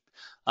cheap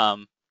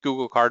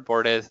Google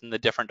Cardboard is and the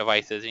different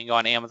devices. You can go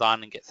on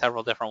Amazon and get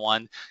several different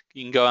ones.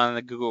 You can go on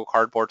the Google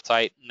Cardboard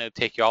site and it'll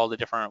take you all the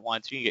different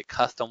ones. You can get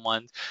custom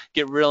ones,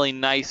 get really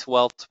nice,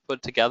 well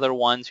put together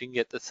ones. You can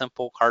get the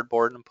simple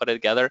cardboard and put it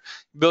together.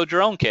 Build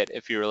your own kit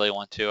if you really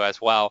want to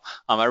as well.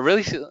 I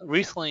really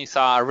recently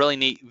saw a really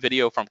neat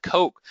video from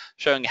Coke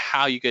showing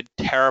how you could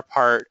tear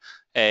apart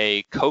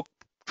a Coke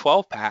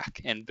 12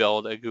 pack and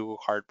build a Google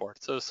Cardboard.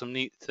 So some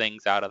neat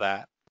things out of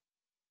that.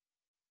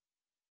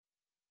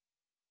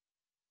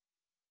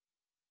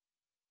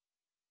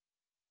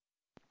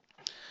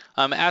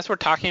 As we're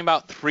talking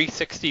about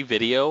 360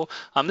 video,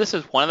 this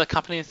is one of the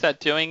companies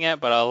that's doing it,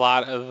 but a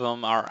lot of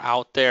them are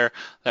out there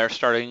that are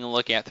starting to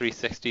look at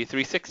 360.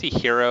 360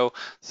 Hero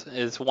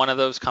is one of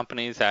those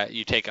companies that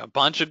you take a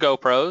bunch of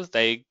GoPros,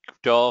 they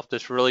develop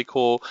this really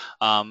cool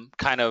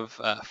kind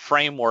of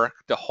framework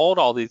to hold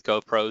all these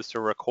GoPros to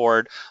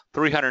record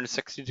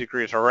 360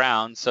 degrees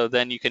around, so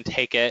then you can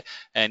take it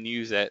and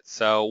use it.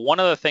 So one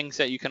of the things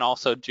that you can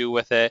also do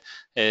with it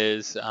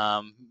is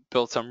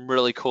build some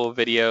really cool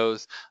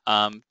videos,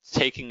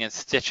 taking and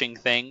stitching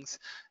things.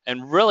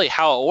 And really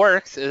how it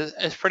works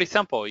is pretty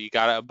simple. You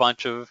got a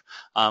bunch of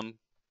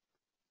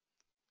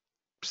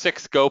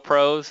 6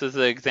 GoPros is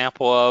the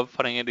example of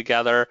putting it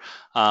together,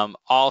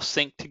 all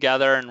sync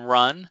together and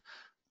run.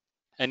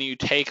 And you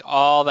take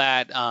all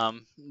that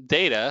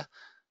data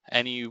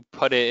and you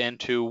put it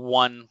into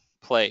one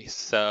place.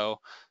 So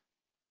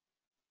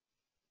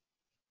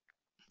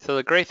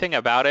the great thing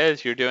about it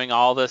is you're doing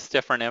all this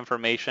different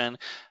information,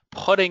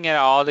 putting it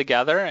all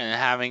together and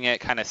having it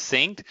kind of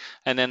synced,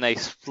 and then they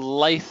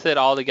splice it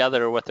all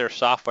together with their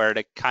software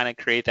to kind of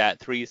create that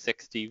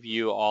 360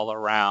 view all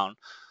around.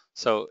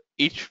 So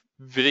each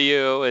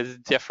video is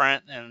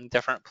different in a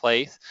different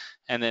place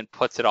and then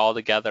puts it all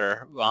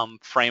together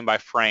frame by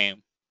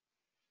frame.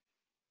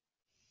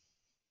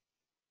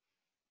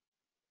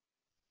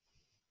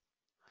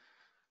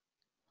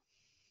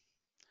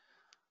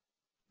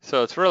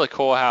 So it's really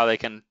cool how they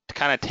can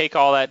kind of take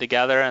all that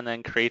together and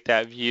then create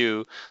that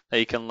view that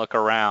you can look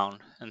around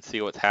and see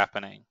what's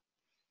happening.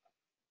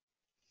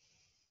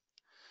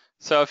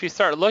 So if you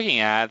start looking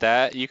at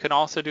that, you can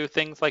also do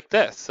things like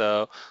this.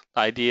 So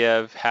the idea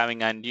of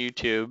having on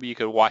YouTube, you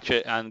could watch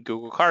it on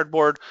Google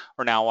Cardboard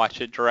or now watch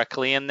it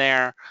directly in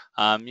there.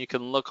 You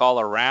can look all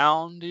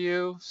around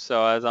you.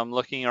 So as I'm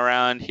looking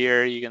around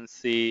here, you can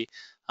see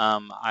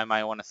I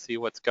might want to see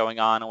what's going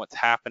on and what's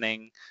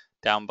happening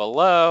down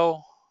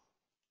below.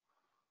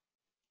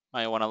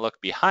 Might want to look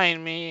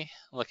behind me,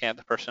 looking at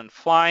the person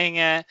flying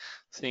it,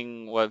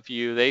 seeing what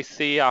view they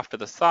see off to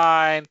the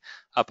side,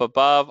 up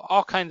above,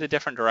 all kinds of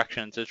different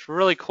directions. It's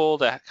really cool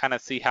to kind of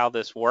see how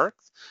this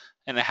works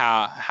and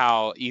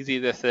how easy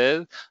this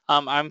is.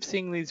 I'm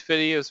seeing these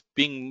videos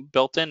being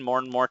built in more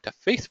and more to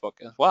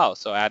Facebook as well,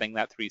 so adding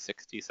that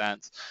 360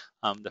 cents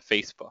to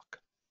Facebook.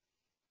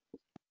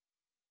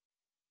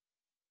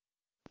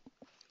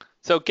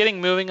 So getting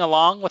moving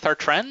along with our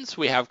trends,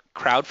 we have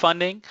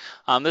crowdfunding.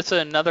 This is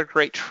another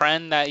great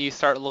trend that you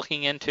start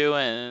looking into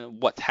and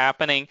what's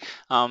happening.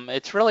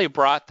 It's really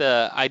brought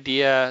the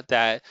idea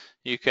that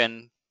you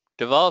can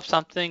develop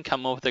something,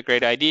 come up with a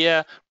great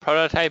idea,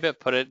 prototype it,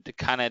 put it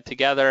kind of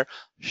together,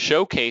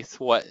 showcase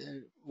what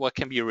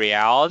can be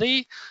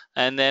reality,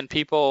 and then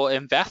people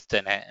invest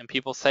in it and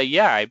people say,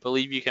 yeah, I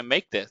believe you can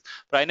make this.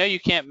 But I know you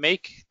can't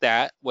make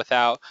that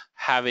without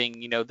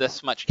having,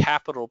 this much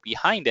capital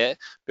behind it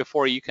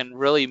before you can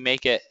really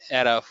make it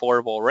at an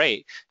affordable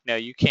rate.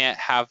 You can't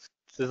have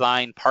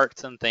design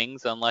parts and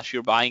things unless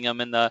you're buying them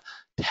in the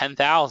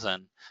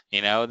 10,000,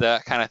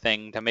 that kind of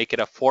thing, to make it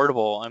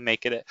affordable and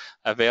make it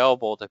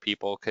available to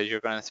people, because you're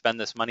going to spend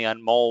this money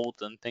on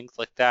molds and things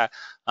like that.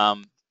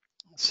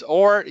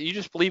 Or you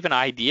just believe an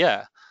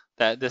idea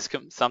that this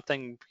can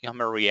something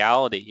become a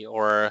reality,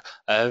 or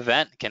an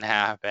event can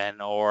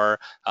happen, or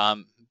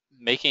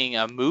making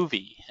a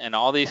movie, and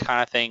all these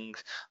kind of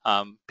things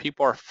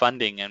people are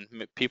funding and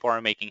people are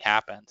making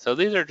happen. So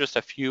these are just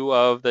a few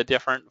of the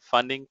different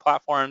funding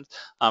platforms.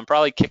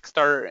 Probably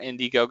Kickstarter,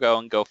 Indiegogo,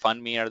 and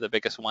GoFundMe are the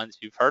biggest ones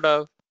you've heard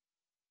of.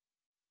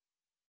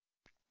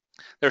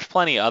 There's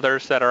plenty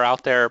others that are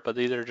out there, but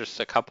these are just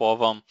a couple of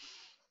them.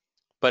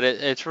 But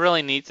it's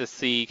really neat to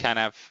see kind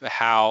of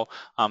how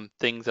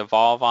things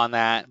evolve on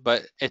that.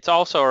 But it's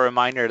also a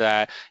reminder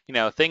that,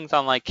 things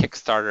on like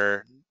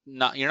Kickstarter,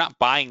 you're not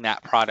buying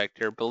that product.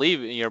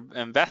 You're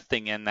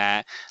investing in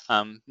that,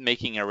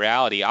 making a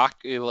reality.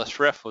 Oculus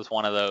Rift was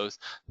one of those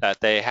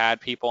that they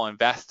had people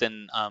invest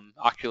in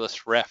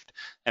Oculus Rift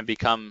and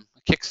become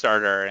a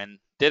Kickstarter, and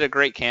did a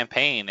great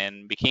campaign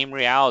and became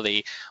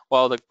reality.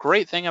 Well, the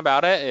great thing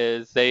about it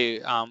is they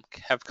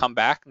have come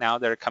back now.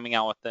 They're coming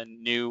out with a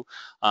new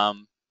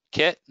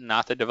kit,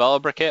 not the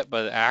developer kit,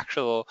 but the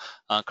actual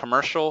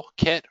commercial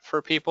kit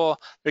for people.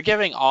 They're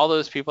giving all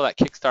those people that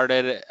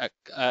kickstarted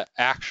a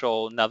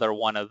actual another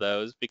one of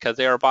those, because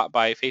they were bought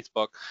by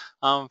Facebook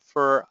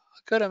for a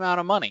good amount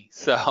of money.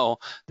 So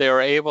they were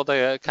able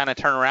to kind of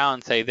turn around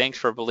and say, thanks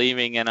for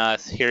believing in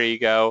us. Here you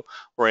go.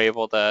 We're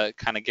able to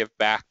kind of give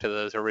back to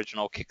those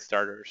original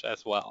Kickstarters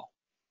as well.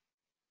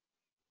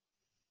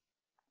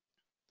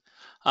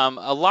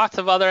 Lots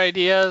of other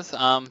ideas,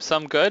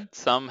 some good,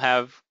 some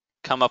have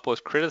come up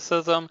with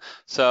criticism.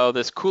 So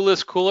this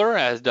Coolest Cooler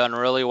has done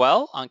really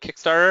well on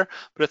Kickstarter,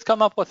 but it's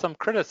come up with some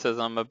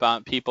criticism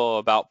about people,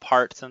 about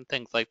parts and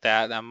things like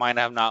that that might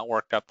have not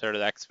worked up there to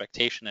the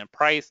expectation and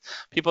price.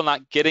 People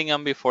not getting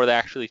them before they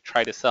actually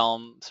try to sell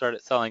them,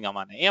 started selling them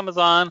on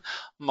Amazon,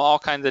 all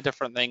kinds of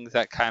different things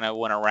that kind of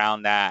went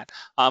around that.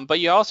 But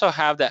you also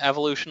have the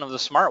evolution of the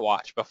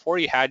smartwatch. Before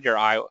you had your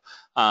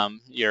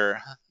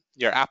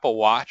Apple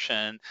Watch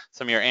and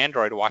some of your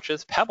Android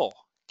watches, Pebble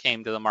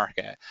came to the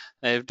market.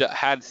 They've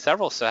had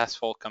several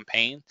successful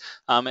campaigns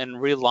and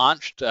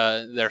relaunched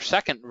their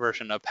second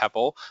version of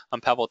Pebble,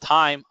 Pebble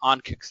Time,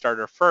 on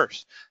Kickstarter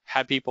first.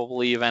 Had people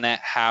believe in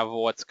it, have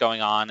what's going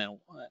on and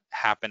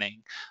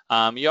happening.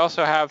 You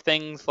also have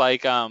things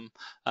like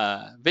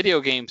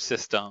video game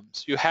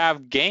systems. You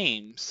have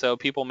games, so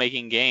people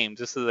making games.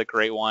 This is a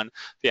great one.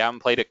 If you haven't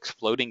played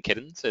Exploding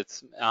Kittens,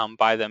 it's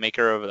by the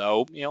maker of the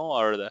Oatmeal,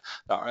 or the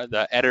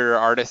editor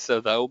artist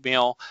of the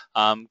Oatmeal.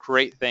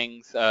 Great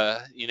things,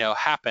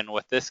 happen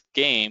with this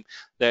game.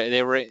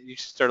 They were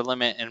used their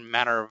limit in a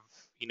matter of,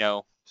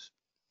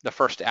 the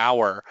first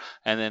hour,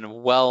 and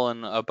then well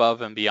and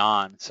above and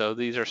beyond. So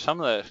these are some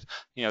of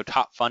the,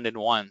 top funded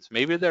ones.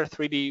 Maybe they're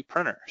 3D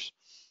printers.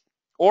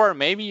 Or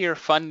maybe you're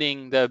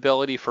funding the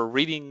ability for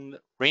Reading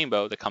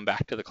Rainbow to come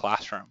back to the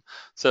classroom.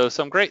 So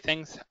some great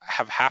things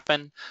have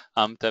happened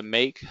to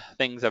make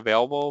things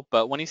available.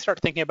 But when you start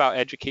thinking about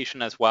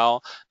education as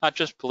well, not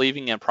just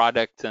believing in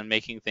products and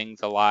making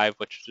things alive,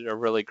 which are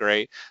really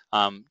great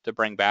to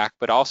bring back,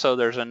 but also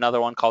there's another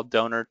one called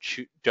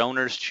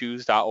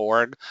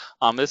DonorsChoose.org.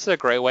 This is a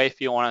great way if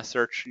you want to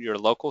search your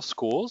local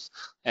schools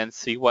and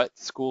see what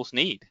schools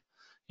need.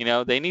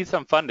 They need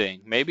some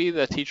funding. Maybe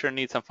the teacher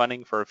needs some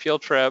funding for a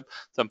field trip,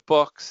 some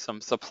books,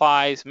 some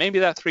supplies, maybe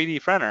that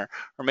 3D printer,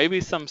 or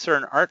maybe some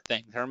certain art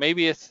things, or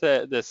maybe it's they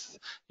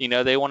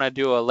want to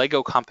do a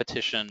Lego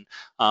competition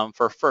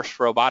for FIRST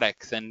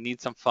Robotics and need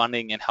some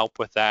funding and help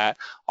with that.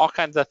 All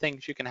kinds of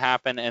things you can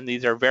happen, and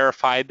these are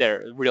verified.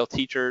 They're real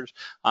teachers.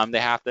 They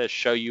have to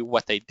show you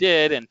what they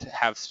did and to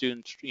have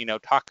students,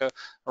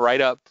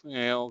 write up,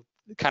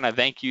 kind of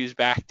thank yous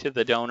back to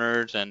the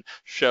donors and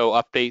show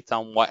updates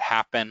on what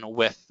happened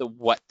with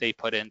what they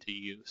put into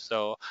use.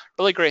 So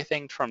really great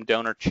things from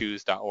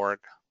DonorChoose.org.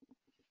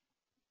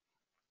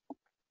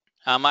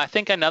 I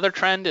think another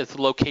trend is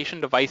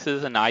location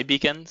devices and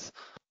iBeacons.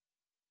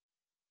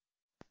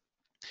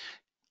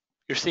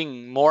 You're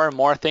seeing more and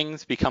more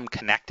things become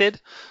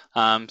connected.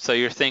 So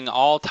you're seeing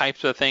all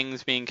types of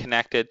things being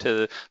connected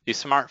to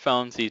these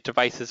smartphones, these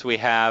devices we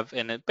have,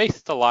 and it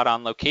based a lot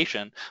on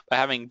location by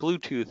having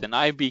Bluetooth and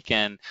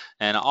iBeacon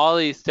and all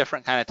these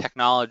different kind of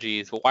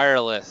technologies,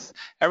 wireless,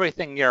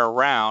 everything you're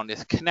around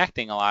is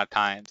connecting a lot of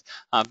times.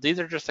 These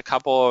are just a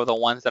couple of the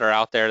ones that are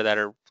out there that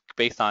are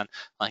based on,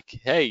 like,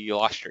 hey, you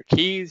lost your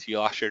keys, you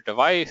lost your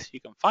device, you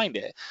can find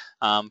it.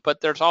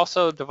 But there's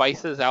also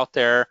devices out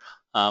there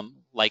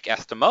like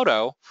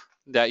Estimoto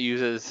that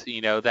uses,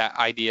 that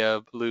idea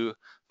of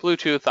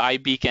Bluetooth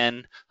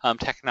iBeacon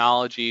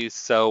technologies.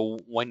 So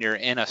when you're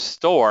in a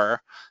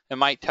store, it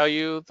might tell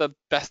you the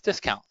best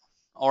discount.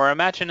 Or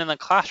imagine in the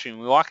classroom,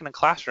 you walk in a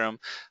classroom,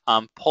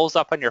 pulls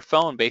up on your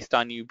phone based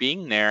on you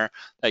being there,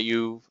 that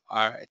you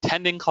are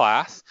attending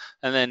class,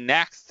 and then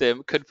next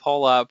it could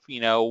pull up,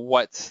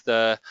 what's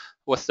the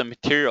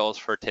materials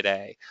for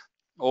today.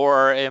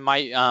 or it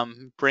might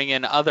bring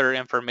in other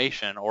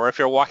information. Or if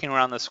you're walking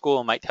around the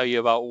school, it might tell you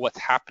about what's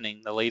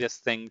happening, the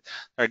latest things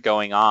that are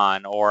going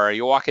on. Or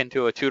you walk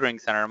into a tutoring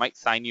center, it might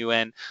sign you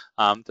in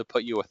to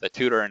put you with a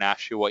tutor and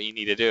ask you what you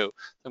need to do.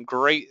 Some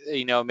great,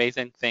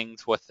 amazing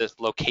things with this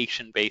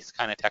location-based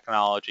kind of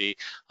technology,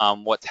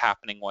 what's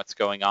happening, what's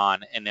going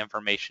on, and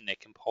information it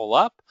can pull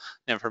up,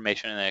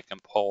 information that it can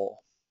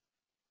pull.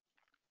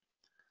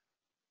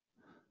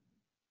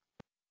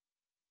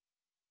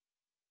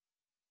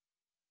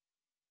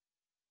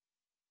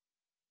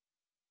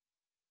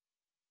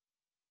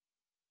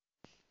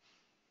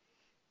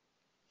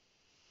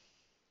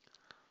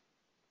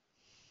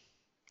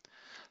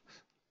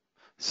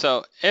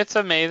 So it's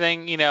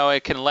amazing,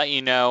 it can let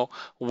you know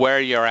where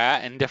you're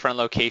at in different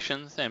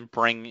locations and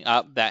bring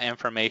up that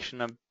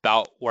information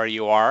about where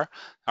you are.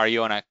 Are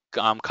you in a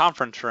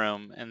conference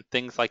room and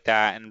things like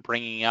that, and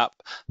bringing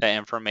up that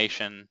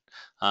information.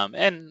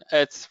 And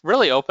it's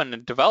really open to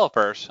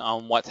developers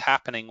on what's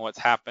happening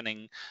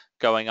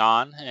going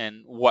on,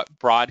 and what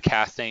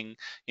broadcasting,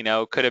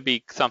 could it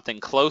be something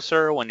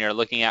closer when you're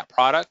looking at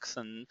products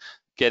and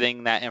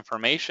getting that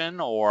information,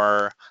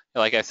 or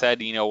like I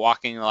said,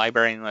 walking the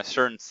library in a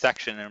certain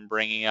section and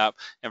bringing up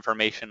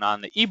information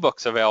on the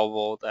ebooks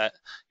available that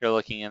you're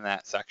looking in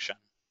that section.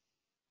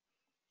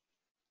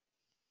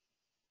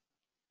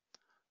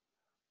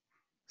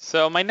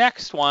 So my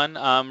next one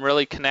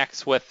really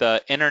connects with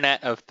the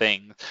Internet of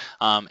Things.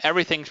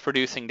 Everything's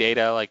producing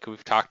data, like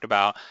we've talked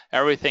about.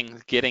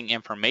 Everything's getting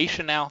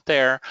information out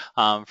there,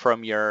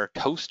 from your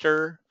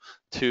toaster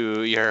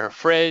to your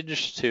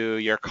fridge to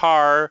your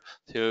car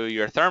to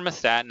your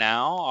thermostat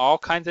now. All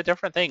kinds of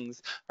different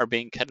things are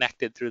being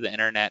connected through the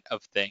Internet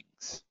of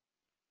Things.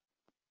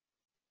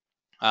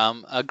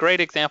 A great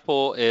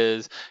example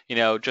is,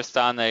 just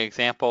on the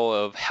example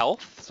of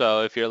health.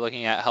 So if you're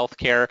looking at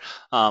healthcare,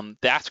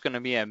 that's going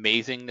to be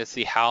amazing to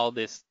see how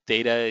this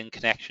data and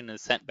connection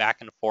is sent back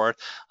and forth.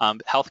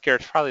 Healthcare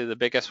is probably the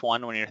biggest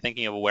one when you're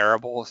thinking of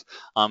wearables,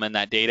 and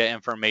that data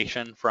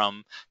information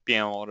from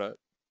being able to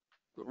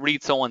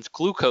read someone's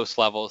glucose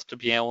levels to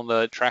be able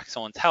to track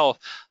someone's health,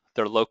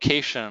 their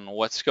location,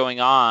 what's going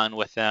on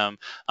with them,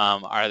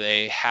 are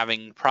they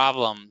having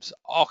problems,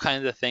 all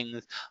kinds of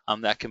things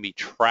that can be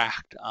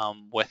tracked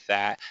with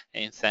that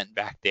and sent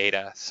back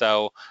data.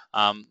 So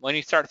when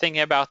you start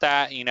thinking about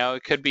that,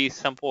 it could be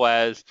simple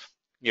as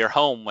your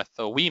home with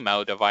the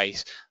Wemo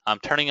device,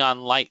 turning on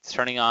lights,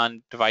 turning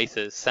on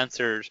devices,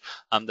 sensors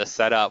to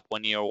set up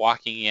when you're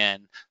walking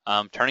in,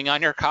 turning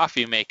on your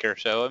coffee maker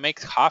so it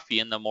makes coffee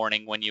in the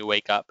morning when you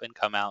wake up and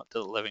come out to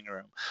the living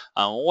room.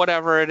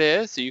 Whatever it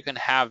is, you can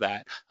have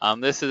that.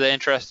 This is an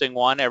interesting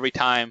one. Every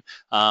time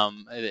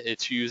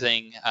it's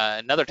using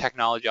another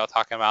technology I'll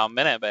talk about in a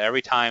minute, but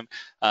every time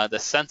the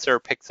sensor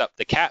picks up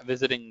the cat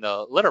visiting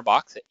the litter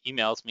box, it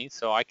emails me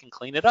so I can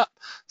clean it up.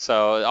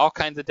 So all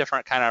kinds of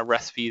different kind of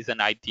recipes and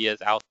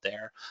ideas out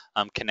there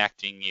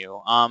connecting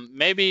you.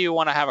 Maybe you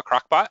want to have a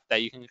crock pot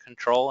that you can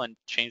control and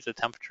change the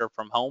temperature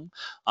from home.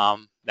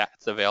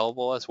 That's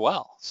available as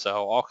well.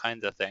 So all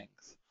kinds of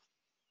things.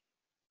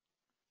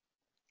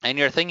 And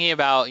you're thinking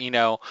about,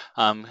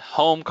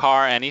 home,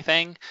 car,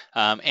 anything.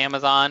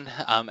 Amazon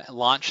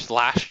launched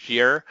last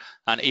year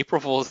on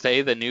April Fool's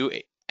Day the new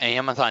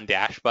Amazon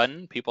Dash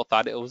button. People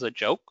thought it was a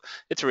joke.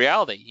 It's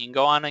reality. You can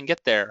go on and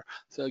get there.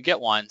 So get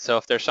one. So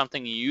if there's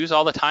something you use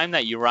all the time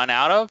that you run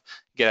out of,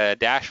 get a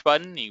Dash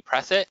button, you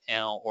press it, and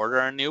it'll order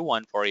a new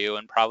one for you.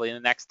 And probably in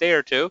the next day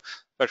or two,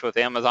 especially with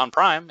Amazon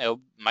Prime, it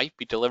might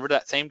be delivered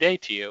that same day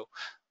to you.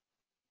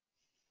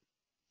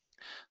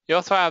 You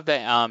also have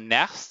the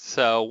Nest.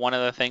 So one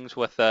of the things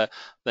with the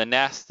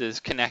Nest is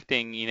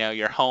connecting,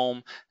 your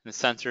home and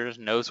sensors,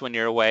 knows when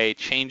you're away,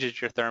 changes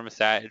your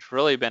thermostat. It's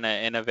really been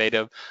an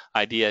innovative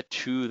idea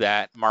to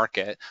that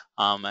market,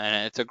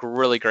 and it's a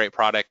really great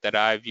product that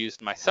I've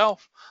used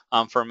myself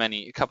for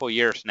a couple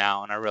years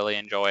now, and I really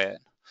enjoy it.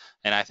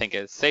 And I think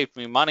it's saved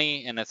me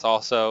money, and it's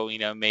also,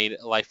 made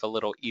life a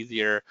little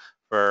easier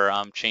for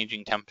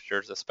changing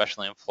temperatures,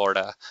 especially in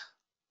Florida.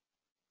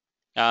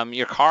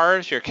 Your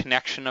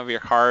connection of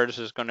your cars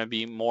is going to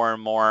be more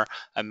and more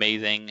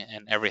amazing,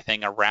 and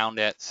everything around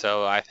it.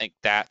 So I think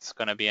that's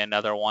going to be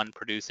another one,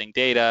 producing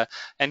data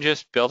and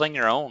just building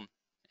your own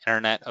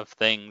Internet of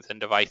Things and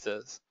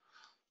devices.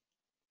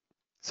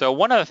 So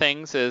one of the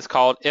things is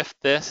called if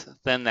this,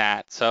 then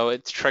that. So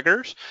it's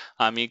triggers.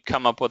 You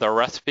come up with a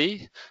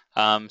recipe.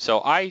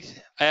 So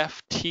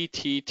IFTTTT.com.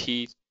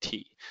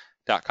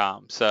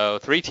 So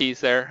 3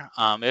 T's there.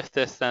 If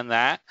this, then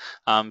that.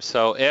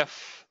 So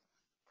if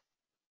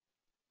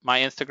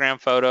my Instagram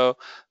photo,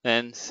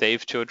 then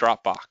save to a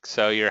Dropbox.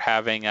 So you're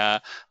having a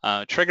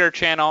trigger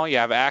channel, you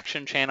have an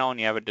action channel, and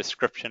you have a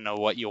description of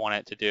what you want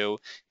it to do.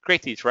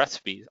 Create these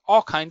recipes,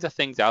 all kinds of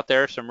things out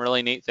there, some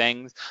really neat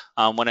things.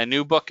 When a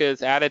new book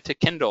is added to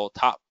Kindle,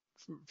 top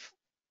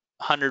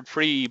 100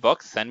 free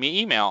books, send me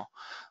email.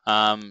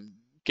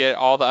 Get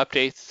all the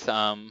updates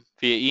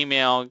via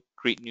email,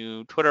 greet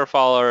new Twitter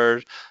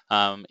followers,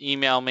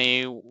 email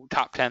me,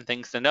 top 10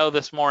 things to know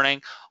this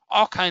morning.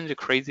 all kinds of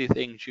crazy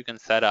things you can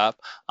set up,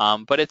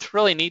 but it's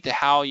really neat to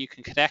how you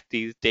can connect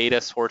these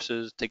data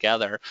sources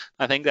together.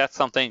 I think that's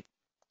something,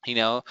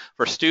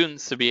 for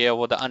students to be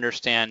able to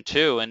understand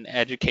too, and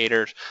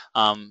educators,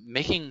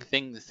 making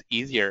things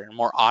easier and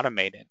more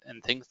automated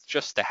and things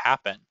just to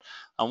happen.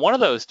 One of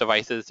those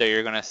devices that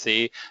you're going to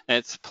see, and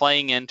it's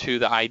playing into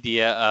the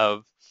idea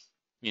of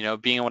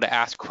being able to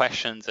ask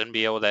questions and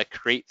be able to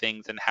create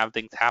things and have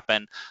things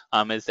happen,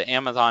 is the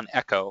Amazon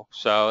Echo.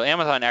 So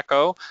Amazon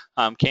Echo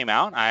came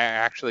out. I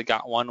actually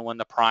got one when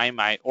the Prime,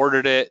 I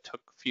ordered it,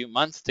 took a few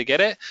months to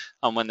get it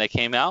when they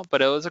came out,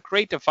 but it was a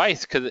great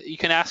device because you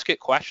can ask it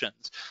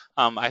questions.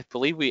 I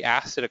believe we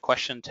asked it a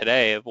question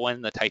today of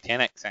when the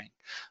Titanic sank,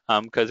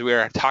 because we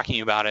were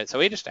talking about it. So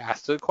we just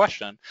asked it a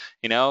question,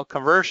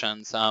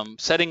 conversions,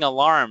 setting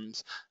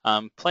alarms,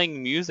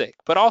 playing music,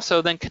 but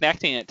also then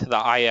connecting it to the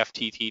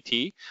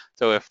IFTTT.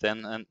 So if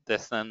then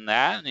this, then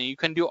that, and you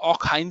can do all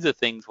kinds of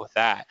things with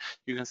that.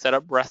 You can set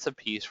up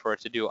recipes for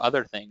it to do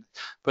other things.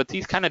 But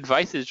these kind of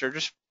devices are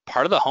just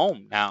part of the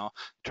home now.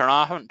 Turn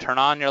off and turn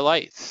on your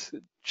lights,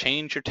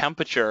 change your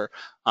temperature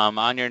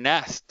on your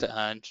Nest,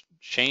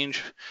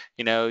 change,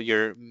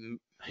 your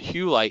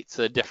hue lights,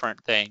 a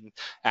different thing,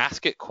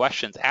 ask it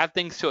questions, add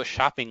things to a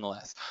shopping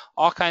list.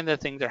 All kinds of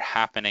things are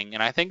happening,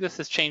 and I think this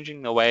is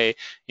changing the way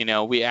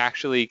we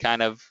actually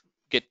kind of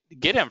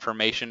get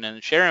information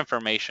and share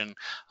information,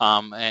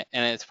 and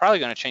it's probably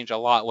going to change a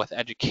lot with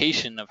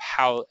education of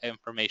how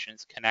information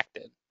is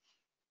connected.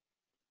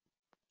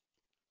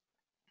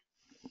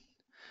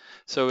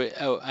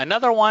 So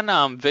another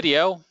one,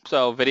 video.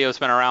 So video's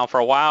been around for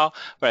a while,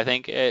 but I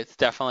think it's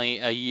definitely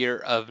a year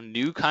of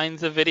new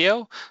kinds of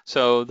video.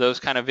 So those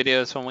kind of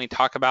videos, when we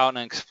talk about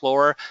and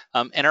explore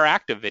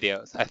interactive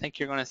videos, I think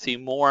you're going to see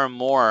more and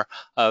more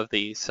of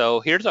these. So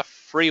here's a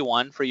free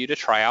one for you to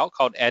try out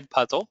called Ed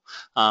Puzzle.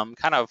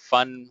 Kind of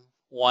fun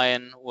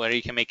one where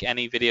you can make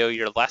any video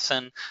your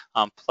lesson,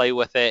 play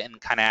with it and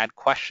kind of add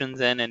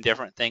questions in and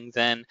different things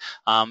in.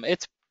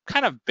 It's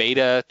kind of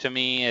beta to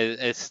me.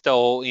 Is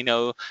still,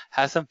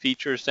 has some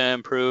features to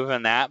improve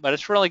and that, but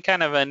it's really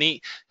kind of a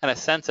neat kind of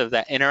sense of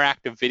that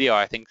interactive video.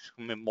 I think is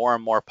becoming more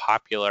and more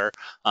popular,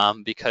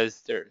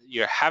 because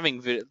you're having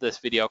this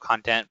video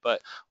content,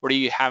 but what are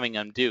you having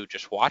them do?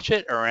 Just watch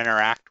it or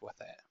interact with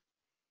it?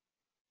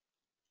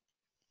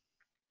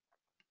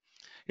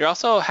 You're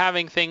also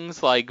having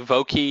things like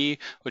Voki,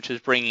 which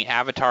is bringing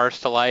avatars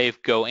to life,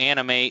 Go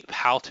Animate,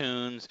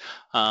 Powtoons,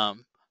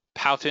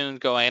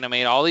 Go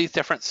Animate. All these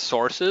different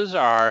sources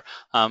are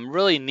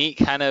really neat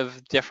kind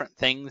of different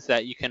things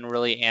that you can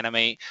really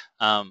animate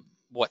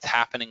what's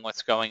happening,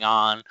 what's going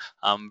on,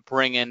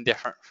 bring in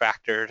different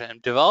factors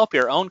and develop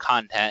your own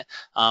content.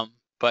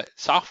 But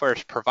software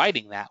is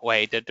providing that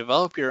way to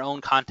develop your own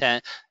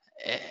content.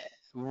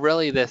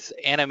 Really, this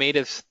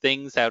animative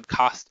things that would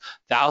cost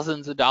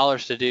thousands of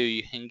dollars to do,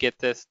 you can get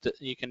this,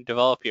 you can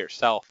develop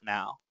yourself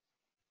now.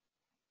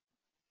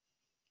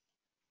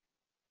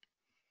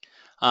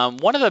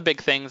 One of the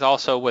big things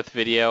also with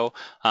video,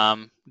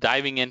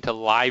 diving into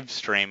live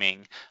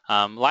streaming.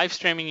 Live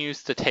streaming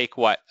used to take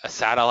what? A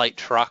satellite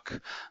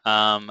truck,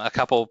 a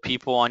couple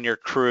people on your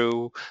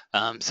crew,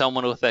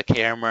 someone with a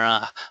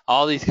camera,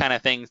 all these kind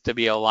of things to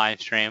be a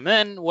live stream.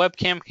 Then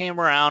webcam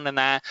came around and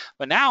that,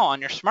 but now on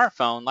your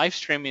smartphone, live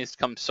streaming has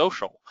become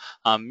social.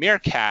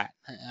 Meerkat,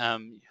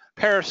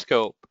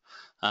 Periscope,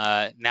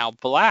 now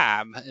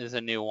Blab is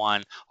a new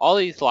one. All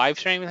these live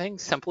streaming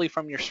things simply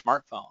from your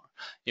smartphone.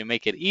 You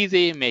make it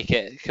easy, make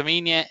it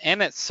convenient,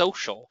 and it's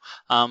social.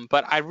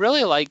 But I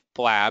really like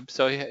Blab.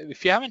 So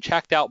if you haven't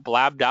checked out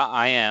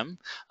blab.im,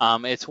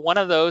 it's one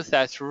of those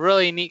that's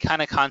really neat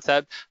kind of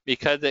concept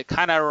because it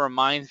kind of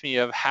reminds me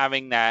of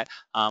having that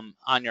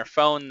on your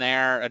phone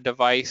there, a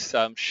device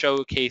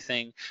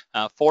showcasing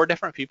 4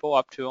 different people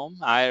up to them.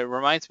 It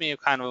reminds me of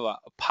kind of a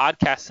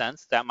podcast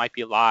sense that might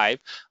be live.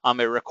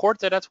 It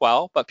records it as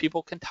well, but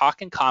people can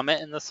talk and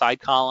comment in the side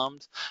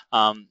columns.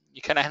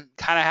 You kind of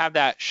have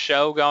that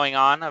show going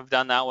on. I've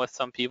done that with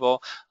some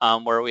people,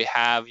 where we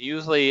have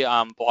usually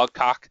blog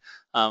talk,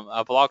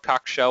 a blog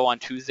talk show on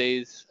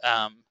Tuesdays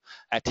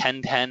at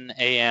 10:10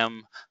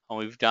 a.m. And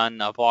we've done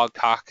a blog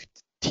talk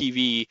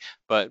TV,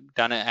 but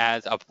done it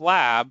as a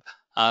blab,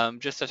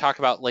 just to talk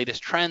about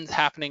latest trends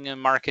happening in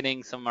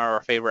marketing, some of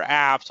our favorite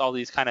apps, all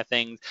these kind of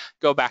things.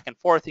 Go back and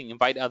forth. You can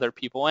invite other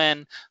people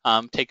in,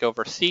 take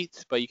over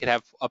seats, but you could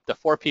have up to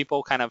 4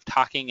 people kind of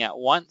talking at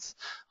once,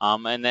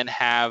 and then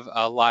have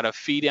a lot of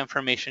feed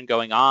information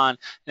going on.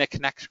 And it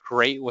connects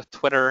great with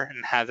Twitter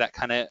and has that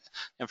kind of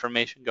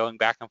information going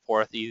back and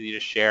forth, easy to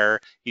share,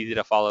 easy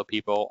to follow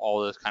people,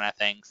 all those kind of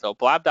things. So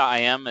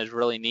blab.im is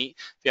really neat.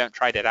 If you haven't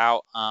tried it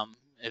out,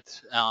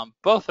 it's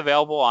both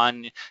available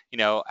on,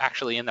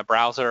 actually in the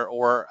browser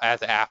or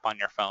as an app on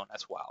your phone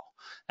as well.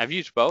 I've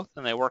used both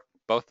and they work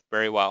both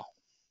very well.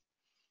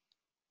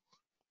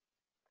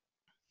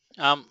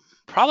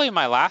 probably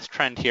my last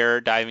trend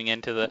here, diving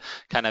into the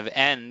kind of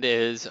end,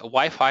 is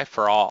Wi-Fi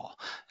for all.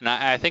 And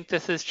I think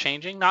this is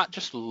changing, not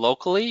just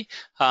locally.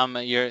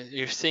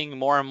 You're seeing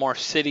more and more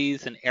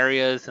cities and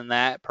areas and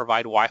that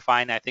provide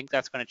Wi-Fi, and I think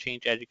that's going to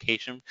change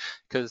education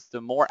because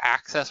the more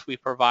access we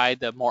provide,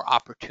 the more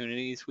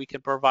opportunities we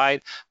can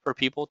provide for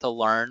people to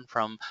learn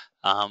from.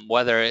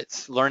 Whether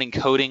it's learning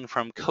coding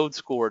from Code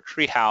School or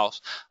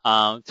Treehouse,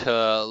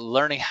 to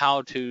learning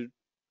how to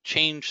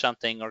change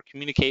something or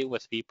communicate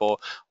with people,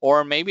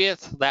 or maybe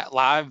it's that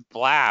live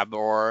blab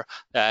or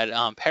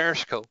that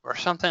Periscope or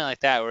something like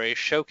that where you're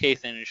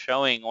showcasing and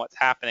showing what's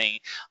happening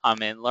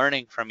and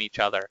learning from each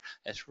other.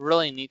 It's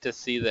really neat to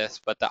see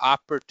this, but the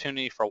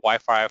opportunity for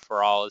Wi-Fi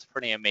for all is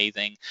pretty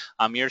amazing.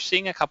 You're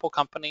seeing a couple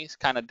companies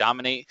kind of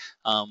dominate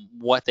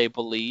what they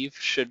believe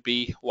should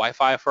be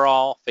Wi-Fi for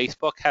all.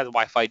 Facebook has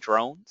Wi-Fi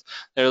drones.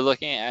 They're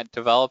looking at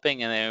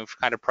developing, and they've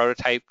kind of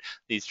prototyped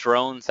these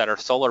drones that are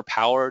solar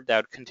powered that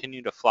would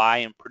continue to fly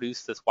and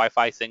produce this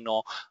Wi-Fi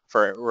signal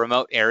for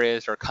remote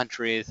areas or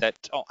countries that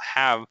don't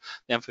have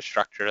the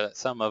infrastructure that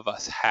some of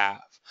us have.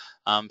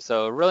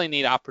 So a really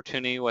neat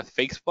opportunity with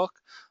Facebook.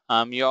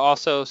 You're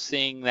also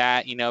seeing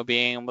that,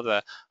 being able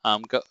to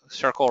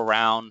circle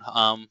around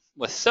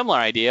with similar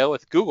idea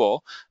with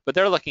Google, but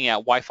they're looking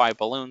at Wi-Fi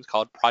balloons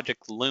called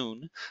Project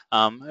Loon.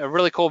 A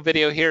really cool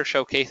video here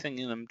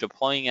showcasing them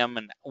deploying them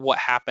and what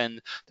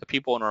happened to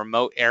people in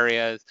remote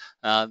areas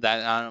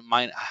that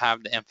might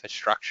have the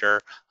infrastructure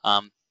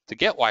to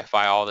get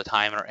Wi-Fi all the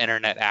time or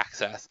internet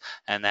access,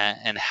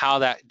 and how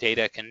that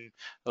data can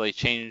really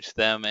change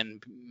them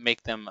and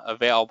make them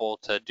available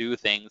to do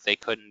things they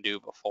couldn't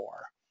do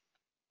before.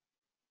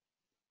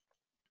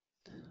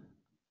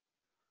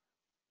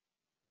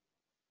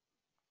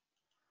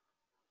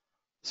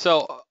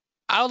 So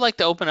I would like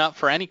to open up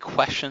for any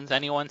questions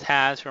anyone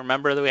has.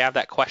 Remember that we have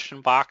that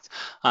question box.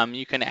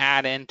 You can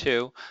add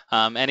into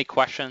any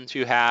questions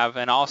you have.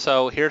 And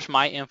also, here's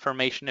my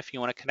information if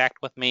you want to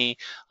connect with me.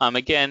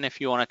 Again,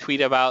 if you want to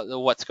tweet about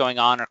what's going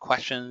on or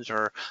questions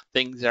or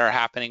things that are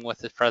happening with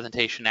this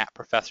presentation at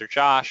Professor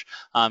Josh,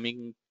 you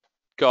can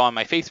go on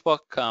my Facebook,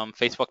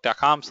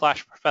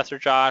 facebook.com/Professor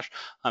Josh.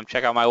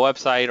 Check out my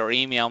website or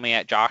email me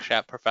at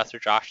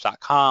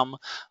josh@professorjosh.com.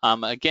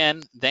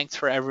 Again, thanks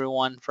for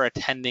everyone for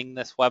attending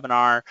this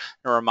webinar.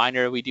 A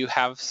reminder, we do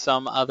have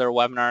some other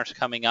webinars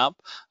coming up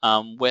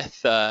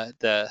with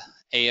the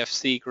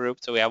AFC group.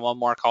 So we have one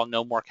more called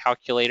No More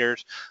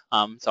Calculators.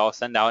 So I'll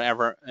send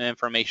out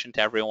information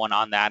to everyone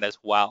on that as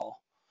well.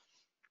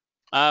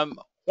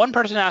 One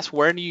person asked,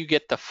 where do you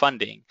get the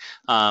funding?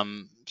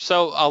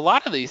 So a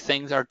lot of these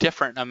things are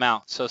different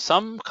amounts. So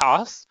some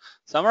costs,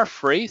 some are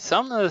free.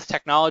 Some of this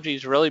technology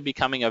is really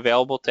becoming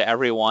available to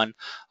everyone.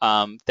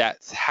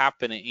 That's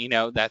happening,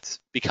 that's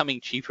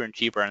becoming cheaper and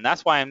cheaper. And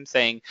that's why I'm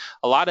saying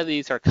a lot of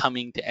these are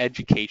coming to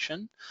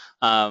education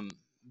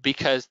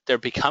because they're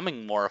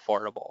becoming more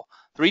affordable.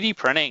 3D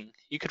printing,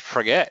 you could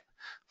forget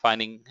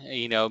finding,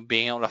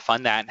 being able to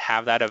fund that and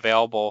have that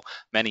available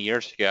many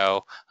years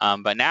ago.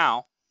 But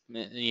now,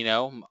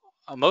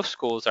 most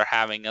schools are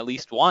having at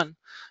least one,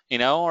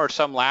 or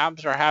some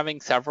labs are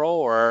having several,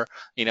 or,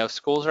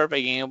 schools are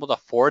being able to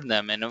afford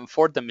them and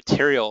afford the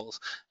materials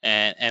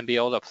and be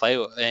able to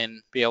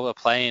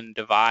play and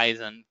devise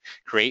and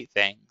create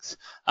things.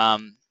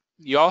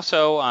 You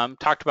also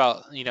talked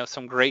about,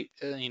 some great,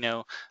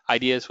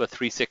 ideas with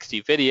 360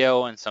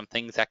 video and some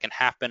things that can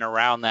happen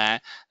around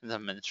that, and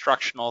some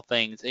instructional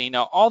things.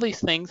 All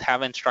these things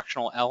have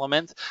instructional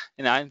elements,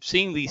 and I'm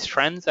seeing these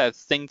trends as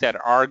things that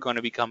are going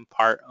to become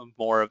part of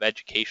more of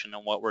education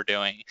and what we're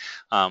doing.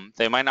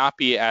 They might not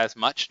be as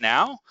much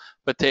now,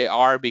 but they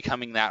are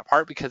becoming that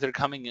part because they're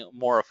becoming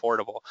more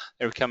affordable.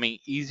 They're becoming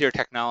easier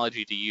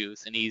technology to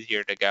use and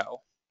easier to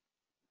go.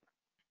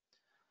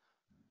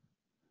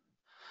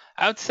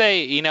 I would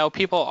say,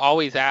 people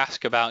always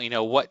ask about,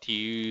 what do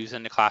you use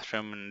in the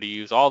classroom and do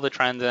you use all the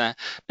trends? And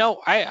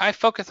no, I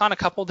focus on a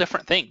couple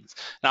different things.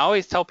 And I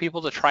always tell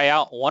people to try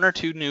out one or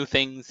two new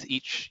things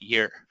each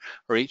year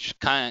or each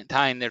kind of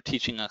time they're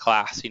teaching a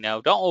class.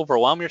 Don't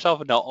overwhelm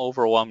yourself and don't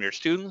overwhelm your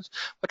students,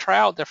 but try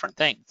out different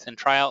things and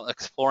try out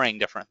exploring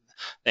different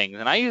things.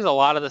 And I use a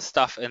lot of this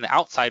stuff in the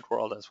outside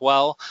world as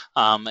well.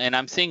 And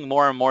I'm seeing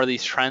more and more of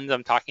these trends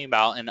I'm talking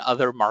about in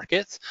other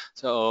markets.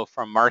 So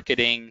from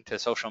marketing to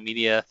social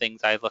media,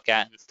 things I look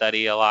at and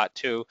study a lot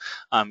too,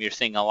 you're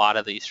seeing a lot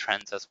of these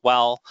trends as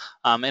well.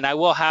 And I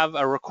will have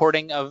a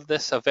recording of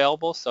this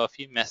available. So if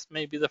you missed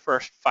maybe the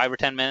first 5 or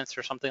 10 minutes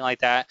or something like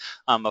that,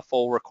 a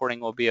full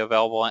recording will be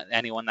available to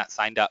anyone that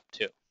signed up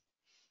too.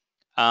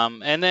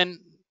 And then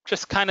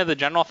just kind of the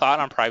general thought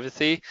on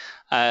privacy,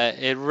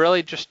 it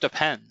really just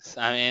depends.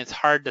 I mean, it's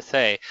hard to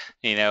say.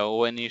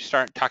 When you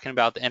start talking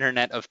about the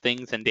Internet of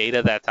Things and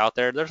data that's out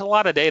there, there's a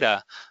lot of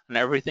data on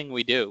everything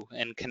we do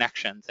and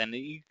connections, and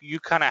you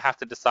kind of have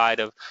to decide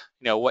of,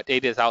 what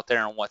data is out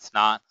there and what's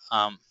not.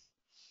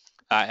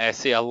 I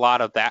see a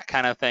lot of that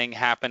kind of thing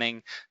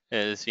happening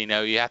is, you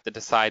have to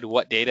decide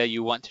what data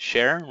you want to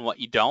share and what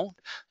you don't,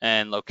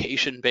 and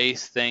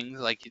location-based things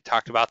like you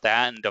talked about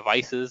that, and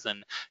devices,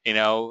 and,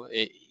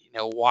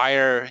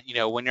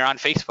 when you're on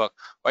Facebook,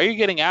 why are you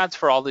getting ads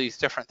for all these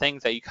different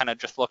things that you kind of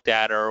just looked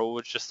at or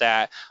was just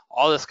at?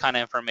 All this kind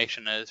of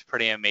information is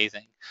pretty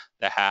amazing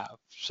to have.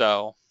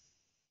 So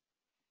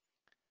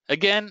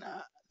again,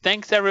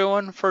 thanks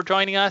everyone for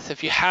joining us.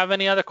 If you have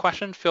any other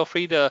questions, feel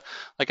free to,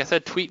 like I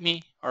said, tweet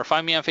me or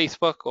find me on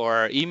Facebook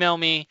or email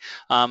me.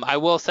 I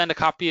will send a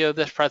copy of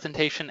this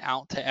presentation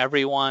out to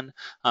everyone,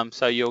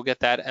 so you'll get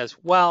that as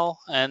well.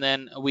 And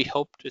then we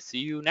hope to see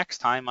you next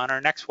time on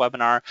our next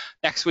webinar.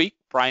 Next week,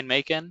 Brian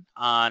Macon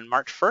on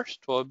March 1st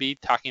will be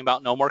talking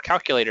about no more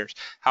calculators,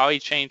 how he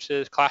changed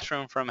his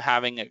classroom from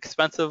having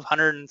expensive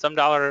 $100 and some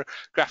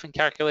graphing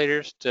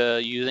calculators to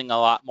using a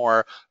lot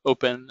more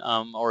open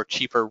or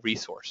cheaper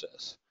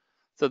resources.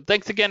 So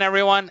thanks again,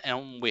 everyone,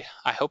 and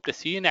I hope to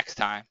see you next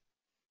time.